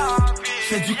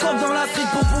 J'ai du cop dans la street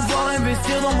pour pouvoir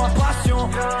investir dans ma passion.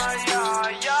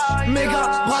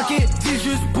 Méga braqué, dit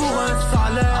juste pour un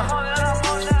salaire.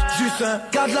 Juste un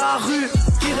gars de la rue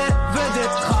qui rêvait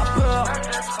d'être rappeur.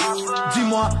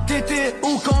 Dis-moi, t'étais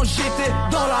où quand j'étais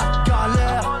dans la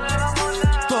galère?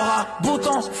 T'auras beau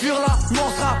temps, fuir la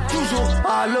mort sera toujours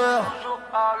à l'heure.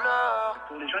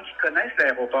 Pour les gens qui connaissent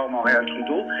l'aéroport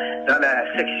Montréal-Trudeau, dans la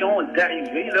section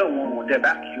d'arrivée, là où on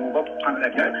débarque et on va pour prendre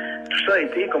l'avion, tout ça a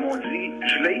été, comme on dit,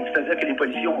 gelé, c'est-à-dire que les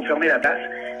policiers ont fermé la place,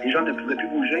 les gens ne pouvaient plus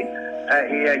bouger,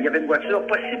 et il y avait une voiture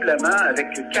possiblement avec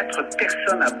 4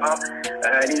 personnes à bord.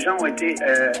 Les gens ont été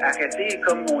arrêtés,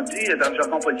 comme on dit dans le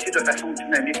jargon policier, de façon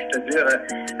dynamique, c'est-à-dire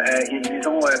ils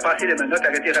ont passé les menottes,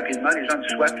 arrêtés rapidement, les gens du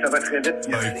SWAT, ça va très vite.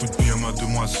 Écoute bien ma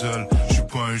demoiselle, je suis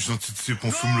pas un gentil type,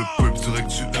 on fume le pulp direct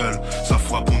du L. Ça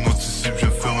frappe, on anticipe, je viens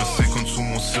faire un 50 sur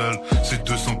mon sel. C'est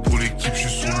 200 pour l'équipe, je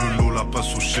suis sur le lot, la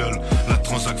passe au shell. La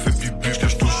transac fait pipi, je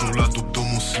cache toujours la dope dans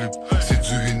mon slip. C'est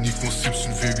du Henny qu'on cible, c'est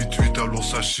une V88 alors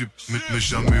ça chip. Mais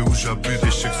jamais où j'habite,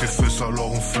 les chèques c'est fesses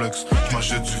alors on flex.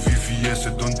 J'm'achète du VVS,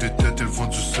 elles donnent des têtes, elles font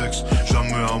du sexe.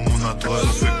 Jamais à mon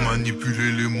adresse, avec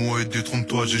manipuler les mots et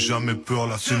détrompe-toi, j'ai jamais peur.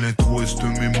 Là c'est l'intro et c'est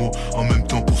mémo. En même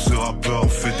temps pour ces rappeurs, on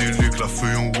fait des leaks, la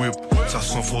feuille on whip. Ça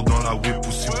sent fort dans la whip,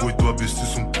 aussi boy doit baisser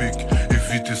son pic.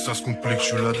 Éviter ça se complique, je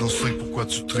suis là dans 5, pourquoi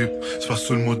tu tripes? C'est pas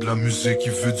seulement de la musique,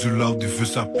 il veut du loud, il veut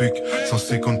sa pique.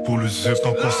 150 pour le zip,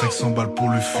 encore 500 balles pour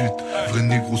le fit. Vrai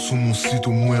négro sur mon site,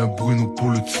 au moins un Bruno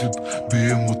pour le type.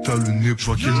 BM au tas le nip, je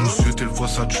vois qu'elle nous suit, elle voit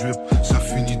sa drip. Ça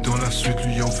finit dans la suite,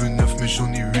 lui en veut 9 mais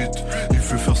j'en ai 8. Il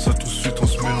veut faire ça tout de suite, on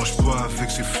se mélange pas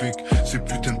avec ses flics. Ces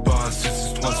putains de parasites,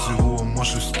 6-3-0, on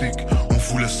mange le stick. On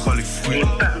vous laissera les fruits. Et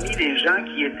parmi les gens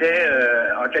qui étaient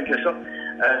en quelque sorte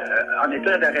en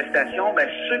état d'arrestation, ben,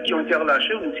 ceux qui ont été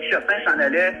relâchés, on nous dit que certains s'en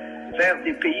allaient vers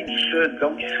des pays du Sud.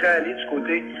 Donc, ils seraient allés du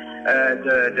côté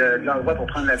de l'endroit pour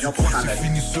prendre l'avion pour s'en aller. C'est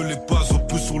fini, seul les bases, un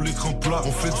peu sur l'écran plat.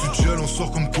 On fait du gel, on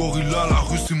sort comme gorilla, la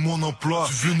rue c'est mon emploi.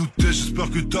 Tu veux nous tester, j'espère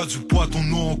que t'as du poids, ton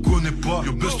nom on connaît pas.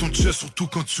 Yo, baisse ton chest, surtout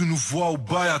quand tu nous vois au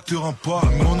bail à tes remparts.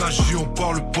 Mais on agit, on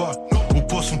parle pas, au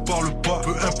poste on parle pas.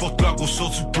 Peu importe la grosseur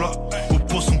du plat, au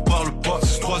poste on parle pas.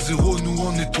 6-3-0, nous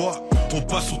on nettoie. On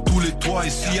passe sur tous les toits, et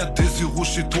s'il y a des zéros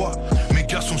chez toi, mes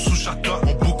gars sont sous chata.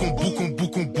 On boucle, on boucle, on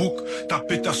boucle, on boucle. Ta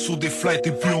pétasse sur des flights,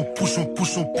 et puis on push, on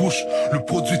push, on push. Le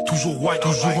produit toujours white,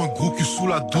 toujours un gros cul sous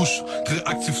la douche. Très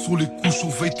actif sur les couches,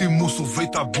 surveille tes mots, surveille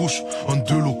ta bouche. En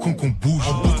deux locons qu'on bouge.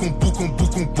 On boucle, on boucle, on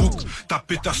boucle, on boucle. Ta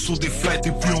pétasse sur des flights,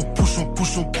 et puis on push, on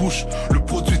push, on push. Le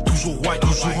produit toujours white,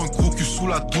 toujours un gros cul sous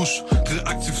la douche. Très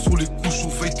actif sur les couches,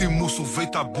 surveille tes mots, surveille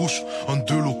ta bouche. En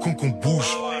deux locons qu'on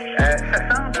bouge.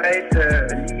 Ça semble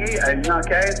être lié à une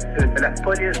enquête de la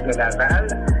police de Laval,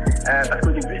 parce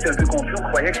qu'au début, c'était un peu confus. On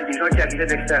croyait que c'était des gens qui arrivaient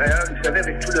de l'extérieur. Vous savez,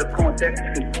 avec tout le contexte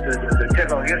de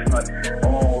terrorisme,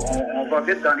 on va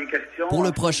vite dans les questions. Pour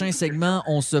le prochain segment,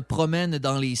 on se promène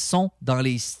dans les sons, dans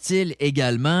les styles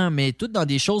également, mais toutes dans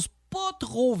des choses pas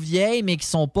trop vieilles, mais qui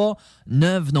sont pas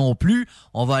neuves non plus.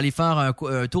 On va aller faire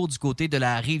un tour du côté de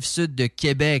la rive sud de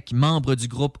Québec. Membre du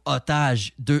groupe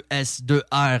Otage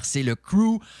 2S2R, c'est le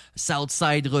crew.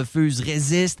 Southside refuse,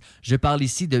 résiste. Je parle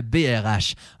ici de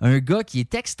BRH. Un gars qui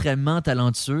est extrêmement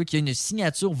talentueux, qui a une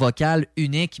signature vocale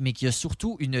unique, mais qui a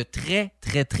surtout une très,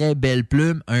 très, très belle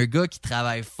plume. Un gars qui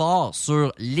travaille fort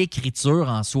sur l'écriture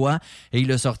en soi. Et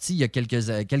il a sorti il y a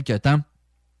quelques temps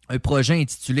un projet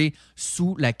intitulé «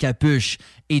 Sous la capuche ».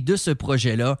 Et de ce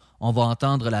projet-là, on va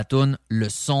entendre la toune « Le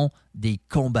son des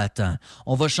combattants ».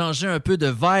 On va changer un peu de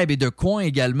vibe et de coin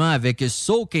également avec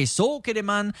Soke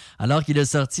Man, alors qu'il a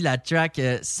sorti la track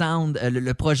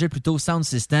le projet plutôt Sound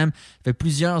System. Ça fait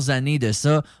plusieurs années de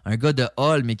ça. Un gars de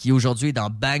Hall, mais qui aujourd'hui est dans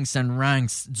Banks &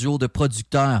 Ranks, duo de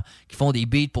producteurs qui font des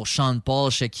beats pour Sean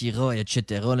Paul, Shakira,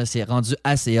 etc. Là, c'est rendu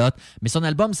assez hot. Mais son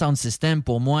album Sound System,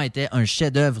 pour moi, était un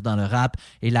chef-d'œuvre dans le rap.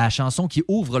 Et la chanson qui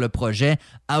ouvre le projet,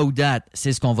 How That,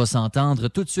 c'est ce qu'on va s'entendre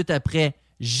tout de suite après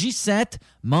J7,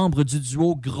 membre du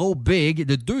duo Gros Big,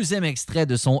 le deuxième extrait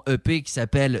de son EP qui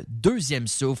s'appelle Deuxième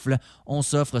Souffle. On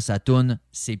s'offre sa toune,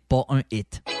 c'est pas un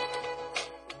hit.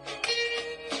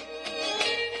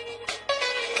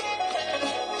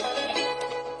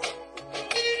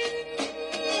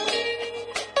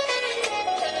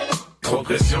 Trop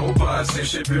pression, pas assez, je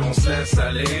sais plus, on se laisse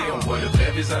aller. On voit le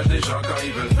vrai visage des gens quand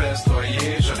ils veulent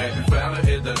festoyer. J'aurais pu faire le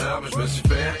hit de l'heure, mais je me suis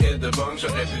fait un hit de bang.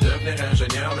 J'aurais pu devenir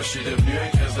ingénieur, mais je suis devenu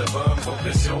un crise de bombe. Trop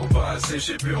pression, pas assez, je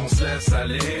sais plus, on se laisse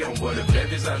aller. On voit le vrai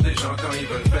visage des gens quand ils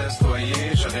veulent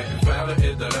festoyer. J'aurais pu faire le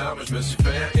hit de l'heure, mais je me suis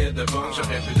fait un hit de bang.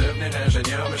 J'aurais pu devenir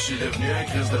ingénieur, mais je suis devenu un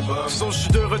crise de bombe. So, je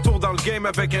suis de retour dans le game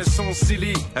avec un son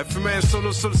silly. Elle fumait un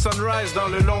solo sur le sunrise dans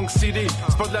le long CD.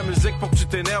 C'est pas de la musique pour que tu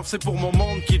t'énerves, c'est pour mon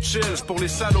monde qui chill. Pour les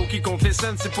salauds qui comptent les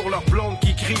scènes, c'est pour leurs blondes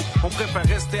qui crient. On préfère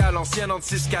rester à l'ancienne entre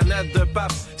 6 canettes de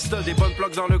pape. Si t'as des bonnes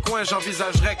plugs dans le coin,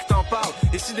 j'envisagerais que t'en parles.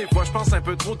 Et si des fois je pense un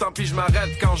peu trop, tant pis je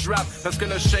m'arrête quand je rappe. Parce que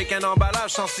le shake un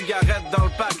emballage sans cigarette dans le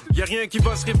pack. Y'a rien qui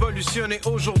va se révolutionner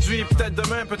aujourd'hui. Peut-être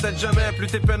demain, peut-être jamais. Plus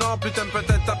t'es peinant, plus t'aimes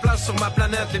peut-être ta place sur ma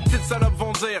planète. Les petites salopes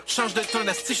vont dire, change de tune,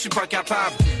 asti, je suis pas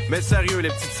capable. Mais sérieux les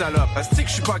petites salopes, asti que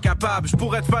je suis pas capable. Je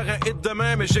pourrais te faire un hit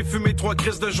demain, mais j'ai fumé 3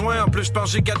 crises de joint. En plus je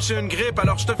pense j'ai catché une grippe,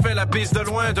 alors je te fais la bise de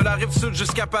loin. De la rive sud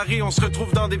jusqu'à Paris, on se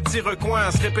retrouve dans des petits recoins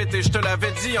à se répéter, je te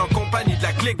l'avais dit, en compagnie de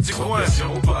la clique du coin.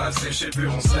 Pression pas assez, je sais plus,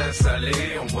 on se laisse aller.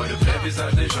 On voit le vrai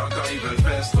visage des gens quand ils veulent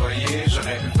festoyer.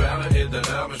 J'aurais pu faire le hit de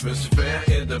l'heure, mais je me suis fait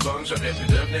un hit de bang. J'aurais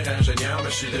pu devenir ingénieur, mais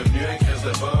je suis devenu un crise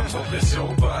de bombe. Sans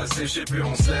pression pas assez, je sais plus,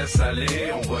 on se laisse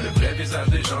aller. On voit le vrai visage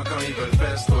des gens quand ils veulent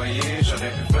festoyer.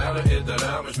 J'aurais pu faire le hit de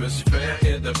l'heure, mais je me suis fait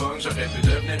un hit de bang. J'aurais pu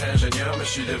devenir ingénieur, mais je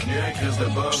suis devenu un crise de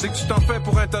bombe. Je sais que tu t'en fais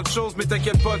pour un tas de choses, mais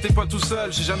t'inquiète pas, t'es pas tout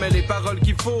seul. J'ai jamais les paroles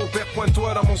qu'il faut, père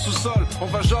pointe-toi dans mon sous-sol. On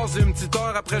va jaser une petite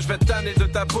heure, après je vais tanner de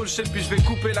ta bullshit. Puis je vais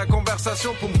couper la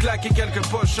conversation pour me claquer quelques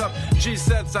push-ups.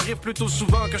 J7, ça arrive plutôt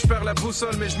souvent que je perds la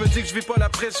boussole. Mais je me dis que je vis pas la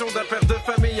pression d'un père de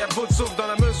famille à bout de souffle. Dans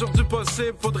la mesure du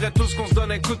possible, faudrait tous qu'on se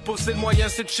donne un coup de pouce. Et le moyen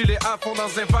c'est de chiller à fond dans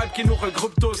un vibe qui nous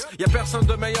regroupe tous. Y'a personne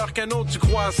de meilleur qu'un autre, tu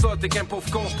crois à ça, t'es qu'un pauvre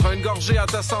con. Je prends une gorgée à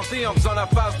ta santé en faisant la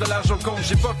face de la Joconde.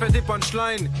 J'ai pas fait des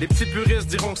punchlines, les petits puristes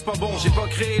diront que c'est pas bon. J'ai pas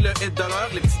créé le hit de l'heure,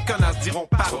 les petites connasses diront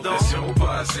pardon. Pression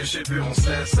pas assez, je sais plus, on se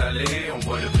laisse aller. On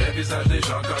voit le vrai visage des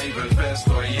gens quand ils veulent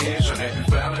festoyer. J'aurais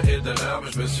pu faire le hit de l'heure,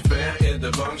 mais je me suis fait un hit de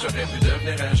bang. J'aurais pu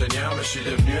devenir ingénieur, mais je suis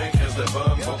devenu un crise de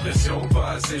bombe. Trop pression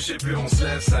pas assez, je sais plus, on se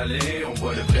laisse aller. On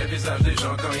voit le vrai visage des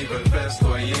gens quand ils veulent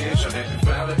festoyer. J'aurais pu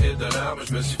faire le hit de l'heure, mais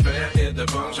je me suis fait un hit de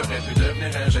bang. J'aurais pu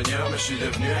devenir ingénieur, mais je suis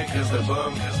devenu un crise de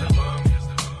bombe.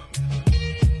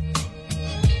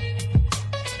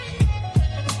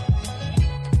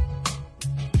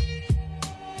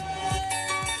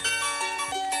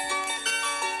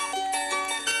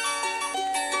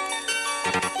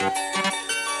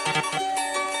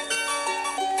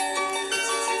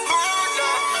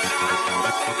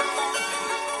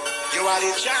 You are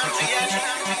the champion.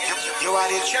 You are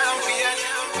the champion.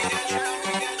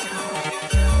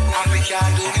 And we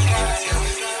can't do without you.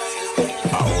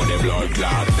 I own the blood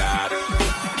clot that.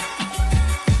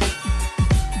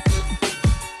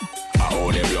 I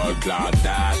own the blood clot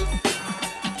that.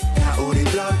 I own the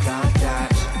blood clot that.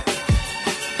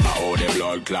 I own the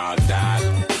blood clot that.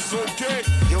 It's okay.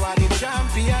 You are the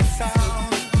champion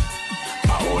sound.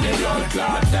 I own the blood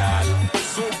clot that.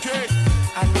 It's okay.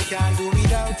 And we can't do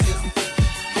without you.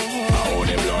 I own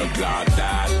the blood clot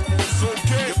that. It's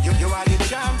okay. You are the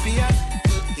champion.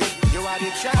 You are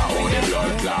the champion. I own the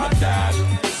blood clot that.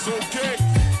 It's okay.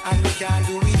 And we can't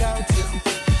do without you.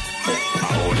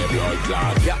 I own the blood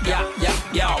clot. Yeah.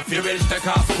 Yo, Fevrier, j'te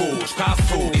casse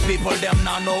tout. The people them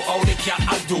not know how they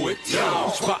can't do it. Yo,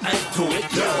 j'suis pas into it.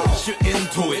 J'suis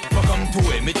into it, pas comme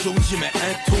toi, mais tu j'y mets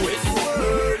into it.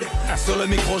 Sur le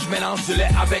micro, j'mélange du lait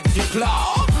avec du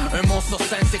chlore. Un mot sur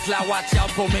scène, c'est que la wattière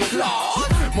pour m'éclore.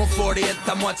 Mon 40 est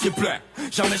à moitié plein.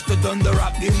 Jamais j'te donne de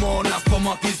rap des mots, là c'est pas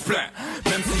moi qui se plaint.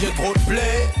 Même si j'ai trop de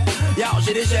play. Yo,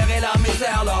 j'ai digéré la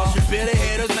misère là. J'suis pire les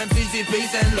haters, même si j'ai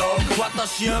peace and love. Toi t'as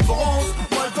chié un bronze,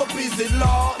 moi j'dois pisser de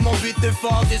l'or. Mon beat est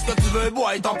fort, dis ce que tu veux,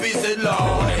 boy, tant pis c'est de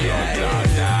l'or.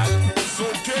 So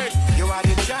okay, you are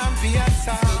the champion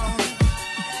sound.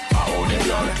 I own it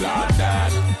like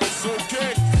that. So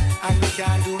okay, and we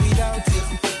can't do without you.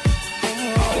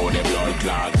 I own it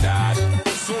like that.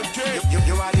 So okay,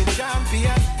 you are the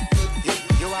champion.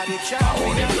 You are the champion. I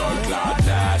own it like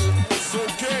that. So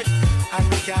okay, and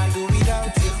we can't do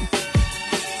without you.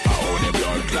 I own it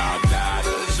like that.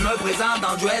 Je me présente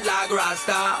dans le duet de la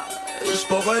Grasta. J'suis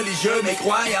pas religieux mais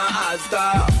croyant à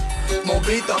star. Mon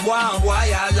beat envoie en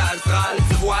voyage astral.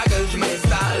 Tu vois que je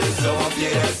m'installe sur un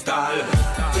piédestal.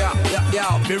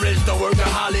 Fevrier, j'te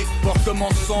workaholic pour que mon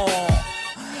son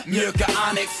mieux que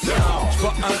Onyx. J'suis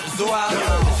pas un zoal,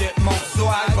 j'ai mon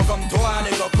swag. Pas comme toi,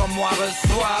 les gars comme moi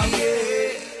reçoivent.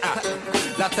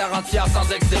 La terre entière sans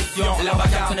exception. La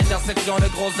bagarre, c'est une intersection de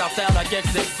grosses artères, la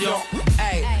quelques sections.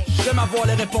 Hey, j'aime avoir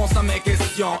les réponses à mes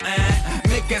questions, hein.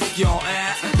 Mes questions,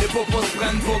 hein. Les popos se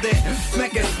prennent pour des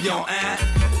mecs espions, hein.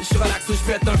 J'suis relax ou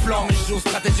j'pète un plomb, mais j'joue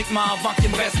stratégiquement avant qu'il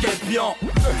me reste quelques pions.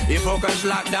 Il faut que je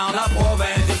laque dans la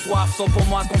province. Les soirs sont pour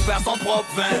moi qu'on perd son propre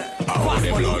vin.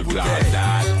 Passe-moi l'eau bouteille.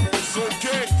 So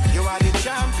okay, you are the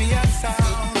champion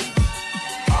sound.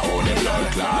 I own it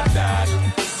like that.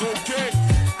 So okay,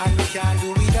 and we can't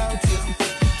do without you.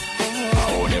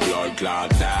 I own it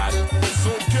like that. So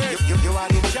okay, you are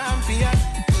the champion.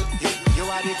 You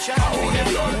are the champion. I own it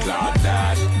like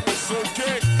that. So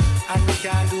okay, and we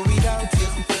can't do without you.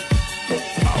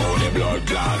 I own it like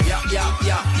that.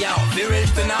 Fevrier,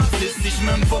 j'te narcisse. Si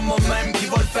j'm'aime pas moi-même, qui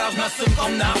va le faire, j'm'assume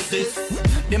comme narcisse.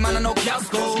 Des mains dans nos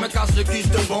cascos, j'me casse le cul,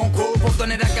 j'te bon coup. Pour te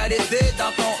donner de la qualité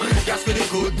dans ton casque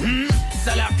d'écoute.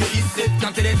 Ça a l'air que ici,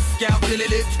 quand t'es les disquaires, t'es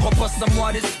l'élite. J'crois pas ça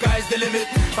moi, des skies, des limites.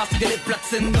 Parce que les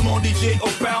platines de mon DJ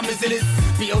opèrent mes élites.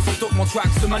 Pis aussitôt que mon track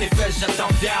se manifeste,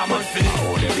 j'attends fièrement le fil. I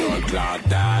own it like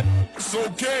that. So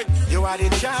okay, you are the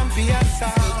champion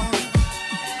sound.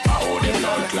 I own it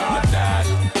like that.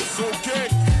 So okay,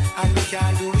 and we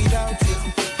can't do without you.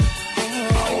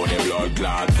 I own it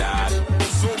like that.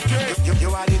 So okay, you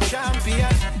are the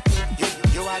champion.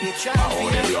 You are the champion. I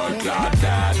own it like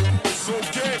that. So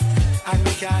okay, and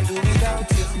we can't do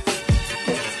without you.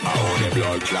 I own it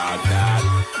like that.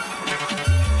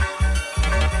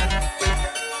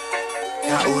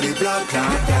 I own it like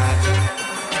that.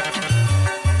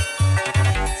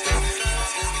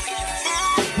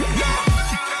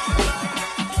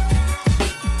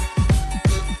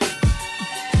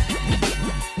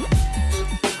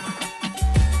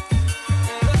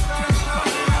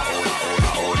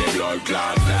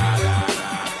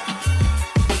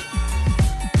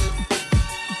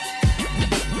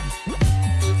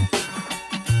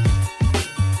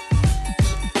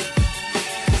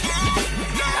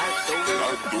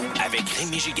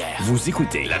 Vous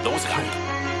écoutez La Dose Rap.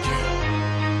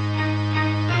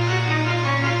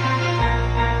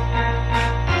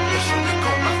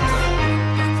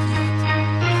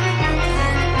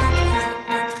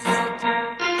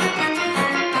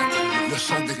 Le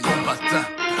son des combattants.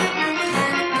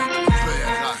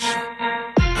 PRH.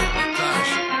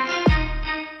 Partage.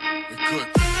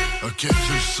 Écoute. Ok, tu le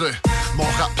sais. Mon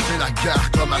rap c'est la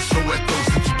guerre comme à Soweto.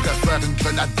 Si tu préfères une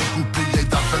grenade découpée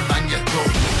dans un magnéto.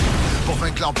 Pour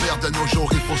vaincre l'empire de nos jours,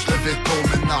 il faut se lever tôt.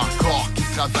 Maintenant encore, qui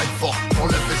travaille fort pour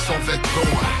lever son veto.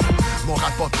 Mon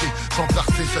rap a pris son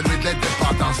parti, celui de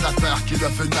l'indépendance. La terre qui le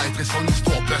veut naître et son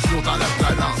histoire pèse lourd dans la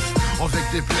balance. On vit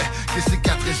des plaies qui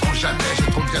cicatriseront jamais.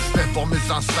 J'ai trop de respect pour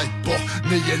mes ancêtres pour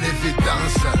nier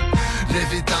l'évidence.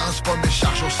 L'évidence, pas mes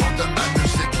charges au son de ma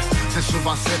musique. C'est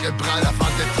souvent cérébral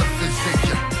avant d'être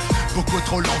physique. Beaucoup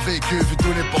trop l'ont vécu, vu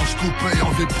tous les ponts coupés.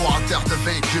 On vit pas en terre de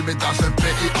vaincu, mais dans un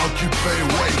pays occupé.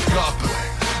 Wake up!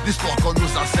 L'histoire qu'on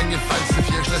nous enseigne est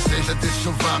falsifiée, je le sais, je dis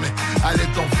souvent, mais allez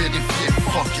donc vérifier.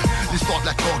 Fuck! L'histoire de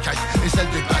la conquête et celle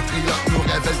des patriotes nous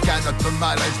révèle qu'à notre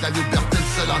malaise, la liberté est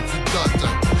le seul antidote.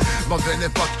 Mauvaise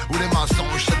époque où les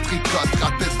mensonges se tricotent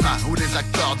rapidement, où les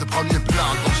acteurs de premier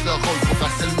plan dansent leur rôle trop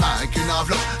facilement. Avec une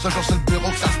enveloppe, ce jour sur le bureau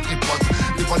que ça se tripote.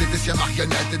 Les politiciens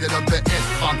marionnettes et des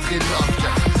lobbyistes ventriloques.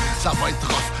 Ça va être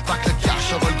rough, tant que le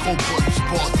cash aura le gros bout du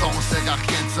bâton. Sert à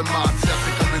rien de se mentir,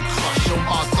 c'est comme une croche au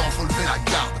menton. Faut lever la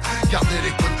garde, garder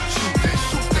les coudes soudés,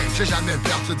 J'ai jamais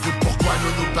perdu de vue pourquoi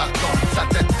nous partons. Ça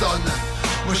t'étonne.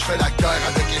 Moi je fais la guerre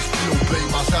avec un stylo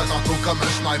B. M'en sers tantôt comme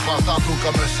un sniper, tantôt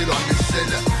comme un silo à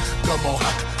missile. Comme on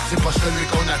rap, c'est pas celui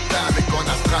qu'on attend, mais qu'on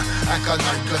apprend à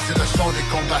connaître que c'est le son des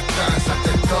combattants. Ça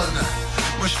t'étonne.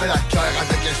 Moi je fais la guerre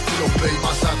avec un stylo B.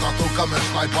 M'en sers tantôt comme un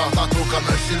sniper, tantôt comme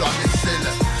un silo à missile.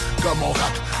 Comme on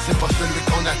rap, c'est pas celui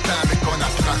qu'on attend, mais qu'on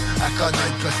apprend à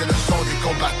connaître que c'est le son des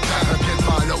combattants. Un pied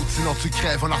devant l'autre, sinon tu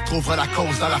crèves, on en retrouvera la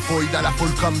cause dans la fouille, dans la foule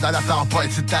comme dans la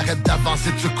tempête. Si t'arrêtes d'avancer,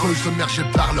 tu coules submergé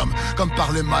par l'homme, comme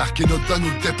par les mers qui nous donnent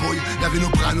ou dépouillent. La vie nous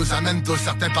prend, nous amène tous,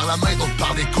 certains par la main, d'autres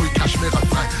par des couilles. Cache mes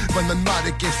refrains, va me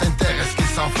demander qui s'intéresse, qui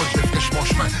s'en fout, je vais friche mon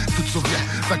chemin. Tu te souviens,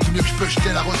 fait que mieux que je peux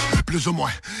jeter la route, plus ou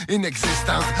moins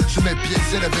inexistante. Sous mes pieds,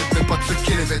 c'est le vide, mais pas de ce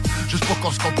qui l'évite. Juste pour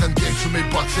qu'on se comprenne bien, sous mes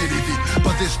bottes, c'est les vies.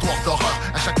 Pas d'histoire d'horreur,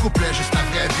 à chaque couplet, juste la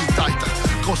vraie vie tête.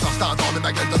 Gros sans standard, mais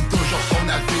ma gueule donne toujours son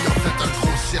avis. On fait un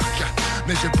gros cirque,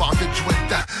 mais j'ai pas envie de jouer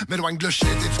dedans. M'éloigne de le shit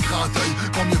et du grand œil,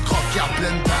 pour mieux croquer à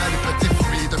pleine dents les petits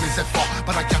fruits de mes efforts.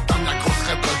 Pendant qu'attendent la grosse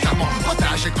révolte, car mon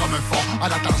potage est comme un fond à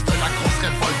la danse de la grosse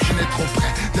révolte. Je n'ai trop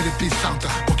près de l'épicentre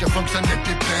pour que fonctionne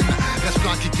l'épipène. Reste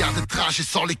blanc qui garde le trash et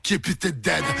sort l'équipe et t'es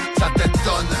dead. Ça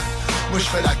t'étonne. Moi je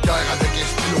fais la guerre avec un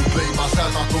stylo B. M'en sers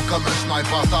tantôt comme un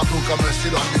sniper, tantôt comme un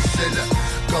silo à missile.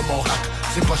 Comme on rap,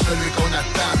 c'est pas celui qu'on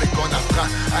attend, mais qu'on apprend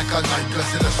à connaître que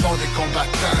c'est le son des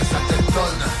combattants. Ça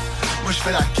t'étonne. Moi je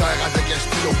fais la guerre avec un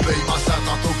stylo B. M'en sers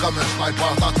tantôt comme un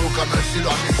sniper, tantôt comme un silo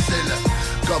à missile.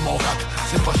 Comme on rap,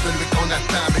 c'est pas celui qu'on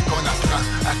attend, mais qu'on apprend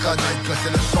à connaître que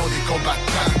c'est le son des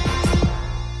combattants.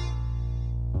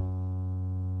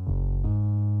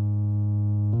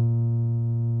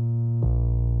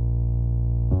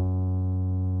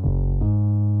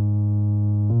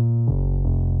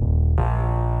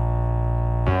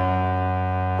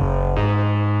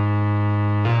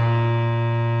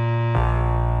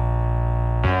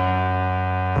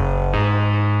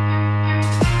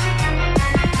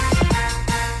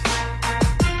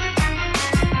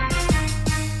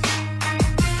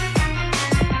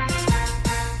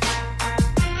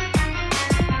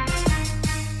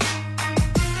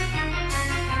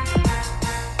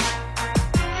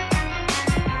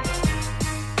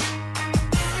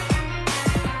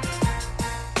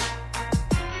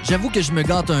 J'avoue que je me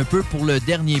gâte un peu pour le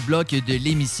dernier bloc de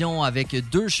l'émission avec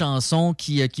deux chansons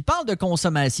qui parlent de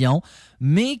consommation,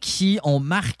 mais qui ont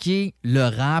marqué le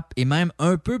rap et même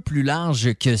un peu plus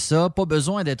large que ça. Pas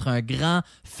besoin d'être un grand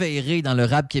ferré dans le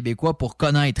rap québécois pour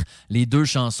connaître les deux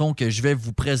chansons que je vais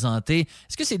vous présenter.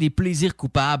 Est-ce que c'est des plaisirs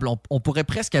coupables? On pourrait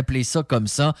presque appeler ça comme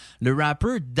ça. Le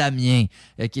rappeur Damien,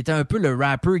 qui était un peu le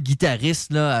rappeur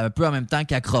guitariste, là, un peu en même temps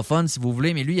qu'acrophone, si vous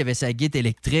voulez, mais lui, il avait sa guitare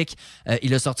électrique.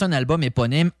 Il a sorti un album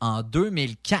éponyme en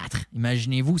 2004.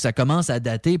 Imaginez-vous, ça commence à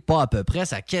dater pas à peu près,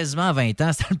 ça a quasiment 20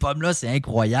 ans. Cet album-là, c'est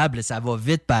incroyable, ça va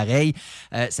vite pareil.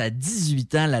 Ça a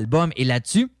 18 ans, l'album. Et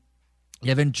là-dessus, il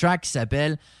y avait une track qui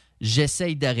s'appelle «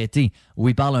 J'essaye d'arrêter », où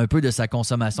il parle un peu de sa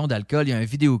consommation d'alcool. Il y a un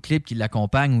vidéoclip qui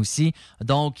l'accompagne aussi.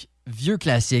 Donc, vieux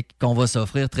classique qu'on va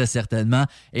s'offrir très certainement.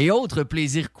 Et autre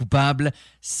plaisir coupable,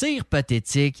 Cire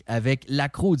pathétique avec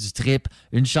L'accro du trip,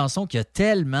 une chanson qui a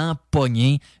tellement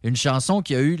pogné, une chanson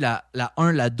qui a eu la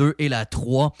 1, la 2 et la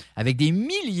 3, avec des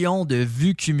millions de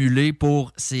vues cumulées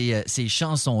pour ces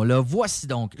chansons-là. Voici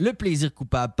donc le plaisir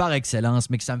coupable par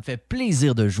excellence, mais que ça me fait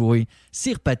plaisir de jouer,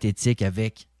 Cire pathétique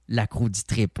avec L'accro du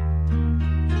trip.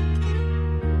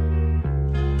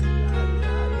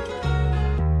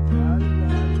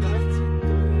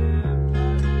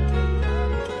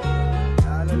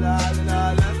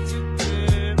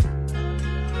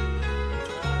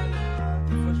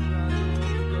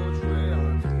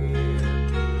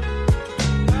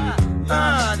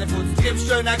 Défaut du trip,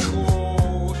 j'suis un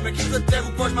accro. J'me crie de terre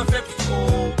ou pas, j'm'en fais plus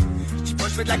trop. J'dis pas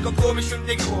j'fais de la coco, mais j'fume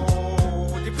des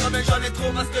gros. Des promesses, j'en ai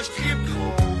trop parce que j'tripe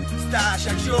trop. C'est à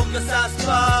chaque jour que ça se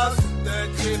passe. D'un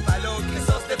trip à l'autre, les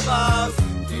sauces dépassent.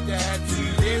 Tes dettes,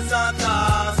 tu les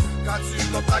entasses. Quand tu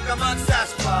comprends comment que ça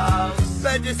se passe.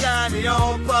 Ben des années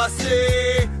ont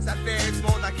passé. Ça fait du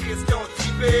monde en crise qui ont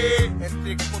trippé.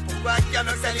 Explique-moi pourquoi qu'il y en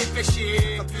a que ça les fait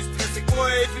chier. Comme plus stressé que moi,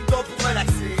 fume ton pour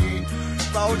relaxer.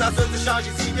 Pas autant de changer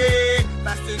d'idée.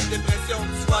 Parce que une dépression,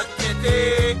 tu vas te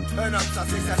péter. Un homme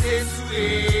censé, ça s'est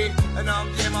saoulé. Un homme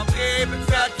bien membré peut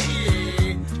te faire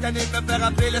crier. J't'en ai de me faire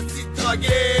appeler le petit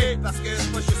drogué. Parce que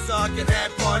c'est pas juste ça que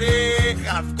t'es parlé.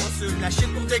 Ralph consomme la shit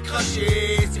pour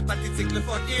décrocher. C'est pathétique le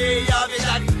fucké, y'en vient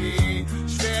d'arriver.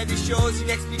 J'fais des choses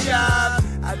inexplicables.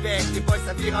 Avec des boys,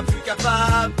 ça te rend plus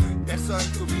capable. Personne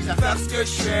t'oblige à faire ce que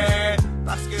j'fais.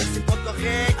 Parce que c'est pas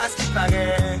correct à ce qui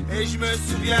paraît. Et je me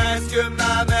souviens ce que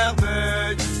ma mère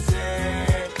me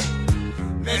disait.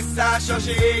 Mais ça a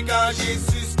changé quand j'ai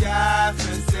su ce qu'elle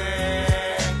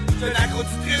faisait. J'suis un accro du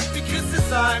trip, pis Chris c'est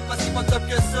simple, parce qu'il est pas top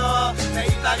que ça. Mais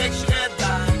il paraît que j'serais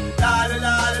dingue. La la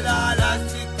la la la la,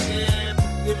 c'est trip.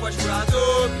 Des fois j'joue en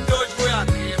dos, pis d'autres j'joue en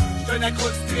trip. J'suis un accro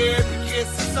du trip, pis Chris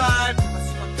c'est simple, parce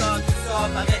qu'il est pas top que ça.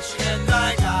 Paraît que j'serais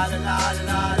dingue. La la la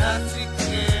la la la, c'est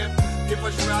trip. Des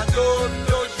fois j'joue en dos, pis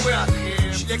d'autres j'joue en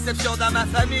trip. J'suis l'exception dans ma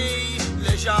famille,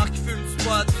 le genre qui fume du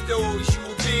pot vidéo, il joue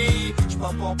au billes. J'suis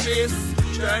pas pompiste,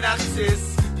 j'suis un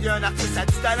artiste. Pis un artiste a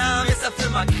du talent, mais ça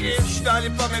fume en crise. J'suis dans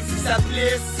les pas même si ça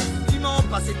blisse. Ils m'ont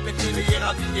pensé de péter, mais il est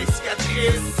rempli des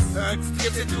cicatrices. Un petit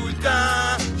trip c'est tout le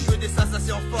temps. Je veux des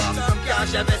sensations fortes comme quand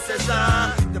j'avais 16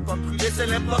 ans. De pas me brûler c'est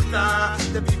l'important.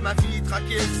 De vivre ma vie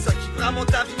tranquille, c'est ça qui prend mon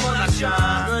temps pis mon argent.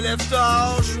 Je me lève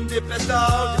tard, j'fume des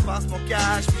pétards. Dépense mon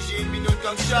cash pis j'ai une minute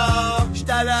comme char. J'suis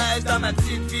à l'aise dans ma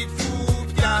petite vie de fou.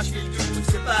 Pis quand j'fais le doux,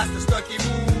 c'est parce que le stock est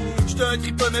mou. J'suis un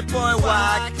tripeux mais pas un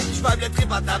whack. J'fais le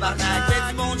trip en tabarnak.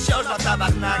 Mais du monde charge en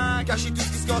tabarnak. Cacher tout ce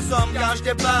qui se consomme quand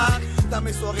j'débarque. Dans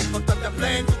mes soirées, fuck up, y'a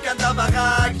plein de boucans dans la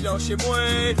baraque. Là chez moi,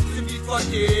 c'est une vie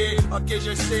fuckée. Ok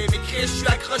je sais, mais Chris j'suis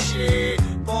accroché.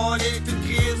 Bon, est une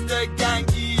crise de gang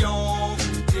qui ont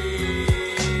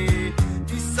goûté.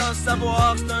 Pis sans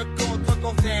savoir, c'est un contrat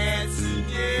qu'on vient de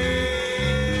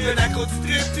signer. J'suis un accro du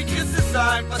trip, pis Chris c'est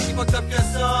simple, parce qu'il fuck up que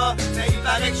ça. Mais il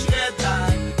paraît que j'serais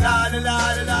dingue. La la la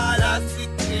la la la,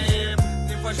 c'est trip.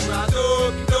 Des fois j'joue en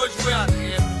dos, pis d'autres j'joue en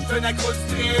trip. J'suis un accro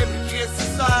du trip, pis Chris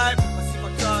c'est simple.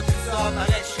 Ça paraît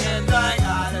que j'serais dingue.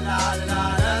 La la la la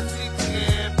la, c'est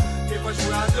trip. Des fois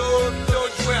j'joue en dos, pis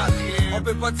d'autres j'joue en trip. On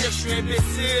peut pas dire que j'suis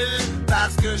imbécile,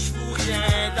 parce que j'fous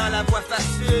rien dans la voie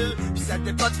facile. Pis ça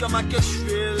dépend de comment que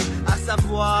j'file, à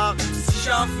savoir si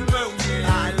j'en fume un ou mille.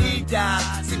 I need that,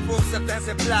 c'est pour certains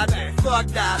c'est plate, mais fuck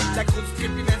that. L'accro du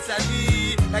trip il mène sa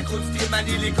vie. L'accro du trip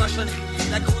manie les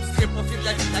cochonneries. L'accro du trip profite de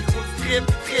la vie. L'accro du trip,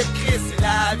 trip, Chris c'est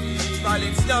la vie. J'parle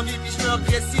d'envie pis j'me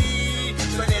apprécie.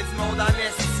 J'connais du monde en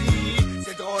esti.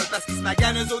 C'est drôle parce qu'ils se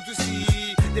maganent eux autres aussi.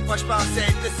 Des fois j'pensais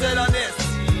être le seul en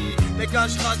esti. Mais quand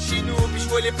j'rentre chez nous pis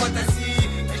j'vois les potes assis,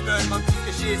 mais j'me demande tout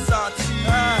ce que j'ai senti.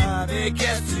 Mais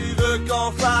qu'est-ce que tu veux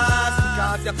qu'on fasse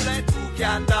quand y'a plein de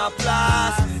boucanes dans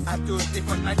place? À toutes les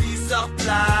fois que ma vie sort de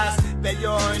place, ben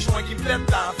y'a un joint qui me pète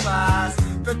d'en face.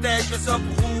 Peut-être que ça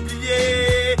pour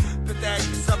oublier,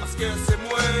 peut-être que ça parce que c'est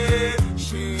moi.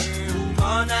 J'sais où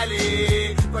m'en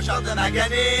aller, pas genre de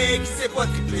magané qui sait pas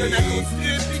triper. Y'en a trop de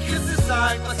trucs pis Chris c'est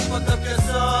simple, parce qu'il pas top que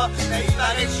ça. Mais il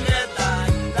paraît que j'serais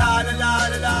dingue. La la la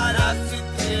la la la, c'est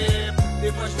trip.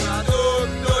 Des fois j'joue en dos,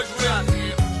 pis d'autres j'joue en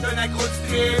trip. J'suis un accro du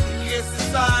trip, pis Chris c'est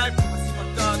simple, parce qu'il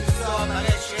pas top que ça. Paraît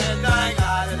que j'serais dingue.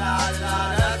 La la la la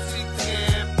la, c'est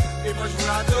trip. Des fois j'joue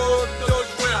en dos, pis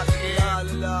d'autres j'joue en trip. La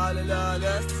la la la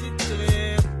la, c'est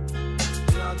trip.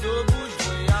 J'joue en debout,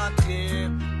 j'joue en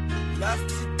trip. La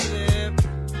petite trip.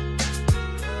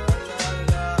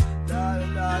 La la la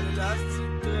la la,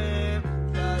 c'est trip.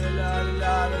 La la la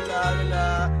la la la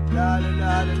la la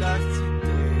la la, c'est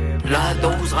trip. La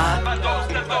dose rap.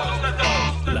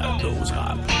 La dose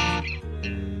rap.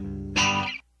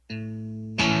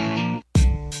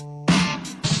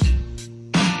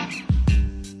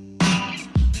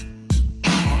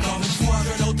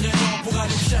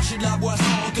 Chercher de la boisson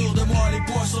autour de moi, les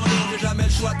poissons lourds. J'ai jamais le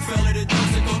choix de faire les détours.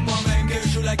 C'est contre moi-même que je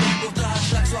joue la game. Pourtant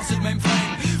chaque soir c'est le même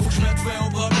frame. Faut que je mette fin au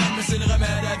problème, mais c'est le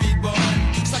remède à vie de bohème.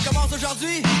 Ça commence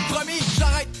aujourd'hui, promis,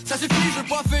 j'arrête. Ça suffit, je veux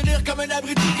pas finir comme un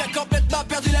abruti qui a complètement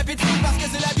perdu l'appétit. Parce que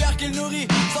c'est la bière qui le nourrit.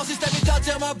 Son système est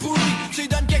entièrement pourri. Tu lui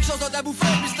donnes quelque chose dans ta bouffe,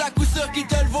 puis c'est la coup sûr qui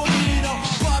te le vomit. Non,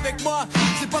 pas avec moi,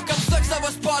 c'est pas comme ça que ça va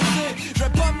se passer. Je vais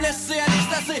pas me laisser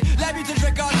anesthésier. L'habitude je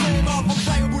vais casser, bon faut que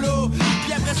j'aille au boulot.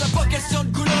 Puis après ça pas question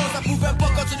de goulot. Ça pouvait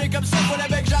pas continuer comme ça, faut le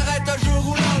mec j'arrête un jour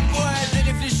ou l'autre. Ouais, j'ai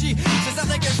réfléchi, c'est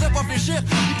certain que je vais pas fléchir.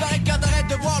 Il paraît que quand t'arrêtes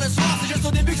de boire le soir, c'est juste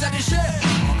au début que ça déchire.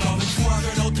 Encore une fois,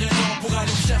 j'ai une autre raison pour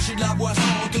aller chercher de la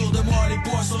boisson autour de moi, les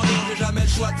poissons lourds. J'ai jamais le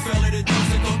choix de faire les détours.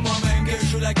 C'est contre moi-même que je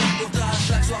joue la game. Pourtant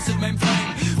chaque soir c'est le même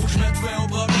frame. Faut que je mette fin au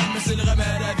problème, mais c'est le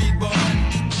remède à vie de bohème.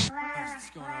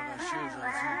 C'est qu'on a arraché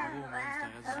aujourd'hui, gros, man.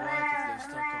 T'aurais dû voir tout le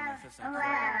stock qu'on a fait, c'est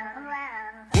incroyable.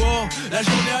 Wow, la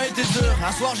journée a été dure.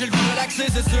 Un soir j'ai le goût de relaxer,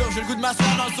 c'est sûr. J'ai le goût de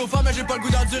m'asseoir dans le sofa, mais j'ai pas le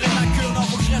goût d'endurer ma cure. Non,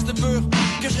 faut que je reste pur,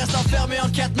 que je reste enfermé en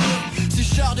 4 murs. Si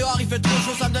je sors dehors, il fait trop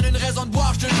chaud, ça me donne une raison de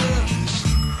boire, je te jure.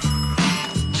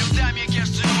 Yo, Damien,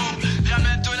 qu'est-ce que tu fous?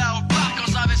 Ramène-toi là au parc,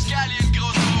 on s'en va escalier une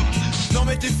grosse roue. Non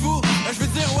mais t'es fou, je veux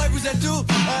dire ouais vous êtes où?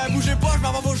 Bougez pas, je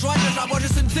m'en vais vos joints, j'en bois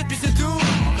juste une petite pis c'est tout.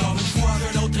 Encore une fois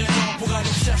j'ai une autre raison pour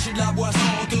aller chercher de la boisson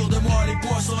autour de moi, les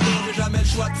poissons lourds. J'ai jamais le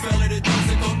choix de faire les détours.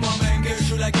 C'est contre moi-même que je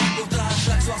joue la game. Pourtant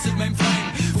chaque soir c'est le même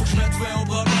frame. Faut que je mette fin au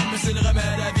problème, mais c'est le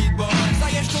remède à vie de bohème. Ça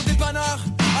y est, je suis au dépanneur,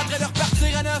 en train de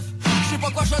repartir à neuf. Je sais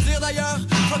pas quoi choisir d'ailleurs.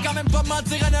 Je vais quand même pas me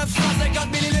mentir à 950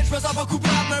 ml, je me sens pas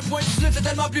coupable. Un point 18 c'est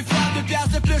tellement plus fiable. 2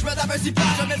 piastres de plus, je me tape un 6 pages.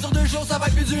 Jamais sur 2 jours, ça va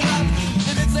être plus durable.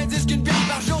 Les médecins disent qu'une bière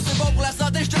par jour c'est bon pour la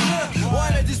santé, je te jure.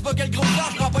 Ouais, mais dis pas quel gros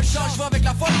temps, je prends pas de charge, je vais avec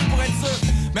la folie pour être sûr.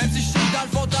 Même si je sais que dans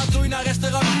le fond tantôt il n'en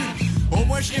restera plus. Au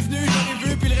moins je serai venu, j'aurais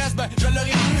vu, puis le reste ben je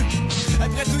l'aurais vu.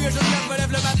 Après tout, y'a juste quand je me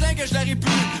lève le matin que je l'arrive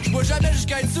plus. Je bois jamais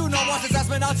jusqu'à être sous, non moi c'est sa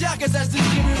semaine entière que ça se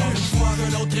distribue. Une fois que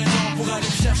l'autre raison pour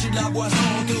aller chercher de la boisson.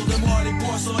 Autour de moi les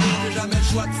poissons, j'ai jamais le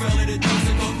choix de faire les détours.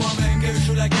 C'est contre moi-même que je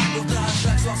joue la game, pourtant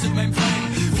chaque soir c'est le même frame.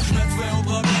 Faut que je mette fin au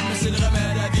problème, mais c'est le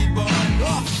remède à vie de bonne.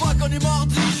 Oh fuck, on est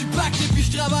mardi, je suis pacté puis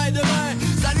je travaille demain.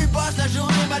 Salut boss, la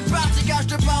journée mal partie quand je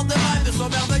te parle de même. De son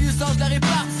merveilleux sens de la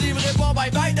répartie, il me répond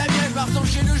bye bye Damien. Je retourne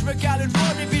chez nous, je me cale une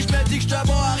fois et puis je me dis que je te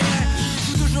bois à rien.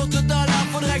 Toujours tout dans l'air,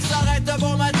 faudrait que ça arrête un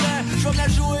bon matin. Je vais me la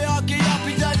jouer hockey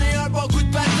puis donner un bon coup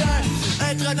de patin.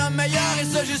 Être un homme meilleur et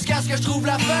ça jusqu'à ce que je trouve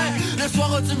la fin. Le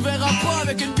soir où tu me verras pas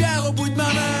avec une bière au bout de ma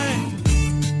main.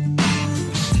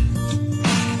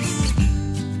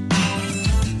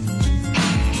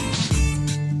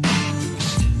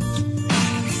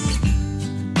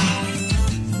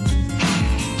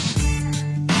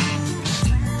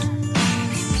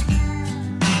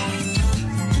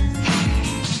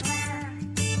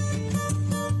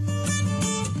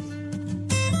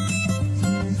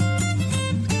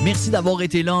 Merci d'avoir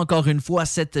été là encore une fois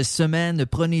cette semaine.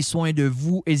 Prenez soin de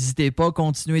vous. N'hésitez pas à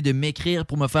continuer de m'écrire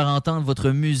pour me faire entendre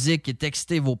votre musique et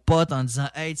texter vos potes en disant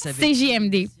 « Hey, ça va... »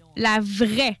 CJMD, la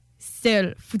vraie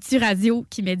seule foutue radio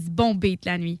qui met du bon beat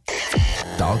la nuit.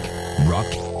 Talk, rock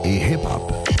et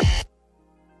hip-hop.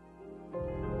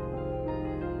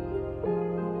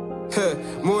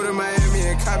 Moved to Miami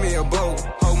and caught me a boat.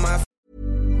 Hold my...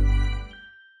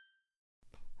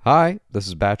 Hi, this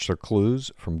is Bachelor Clues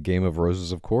from Game of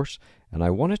Roses, of course, and I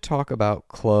want to talk about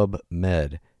Club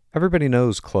Med. Everybody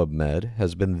knows Club Med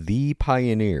has been the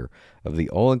pioneer of the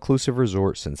all-inclusive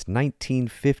resort since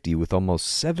 1950, with almost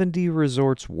 70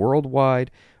 resorts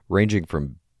worldwide, ranging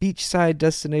from beachside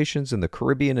destinations in the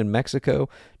Caribbean and Mexico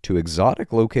to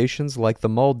exotic locations like the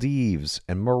Maldives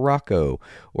and Morocco,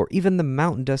 or even the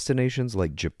mountain destinations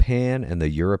like Japan and the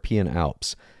European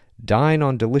Alps. Dine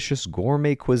on delicious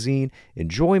gourmet cuisine,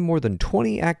 enjoy more than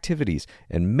 20 activities,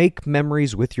 and make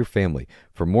memories with your family.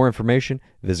 For more information,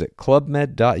 visit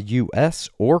clubmed.us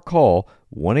or call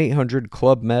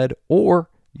 1-800-CLUB-MED or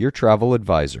your travel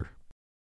advisor.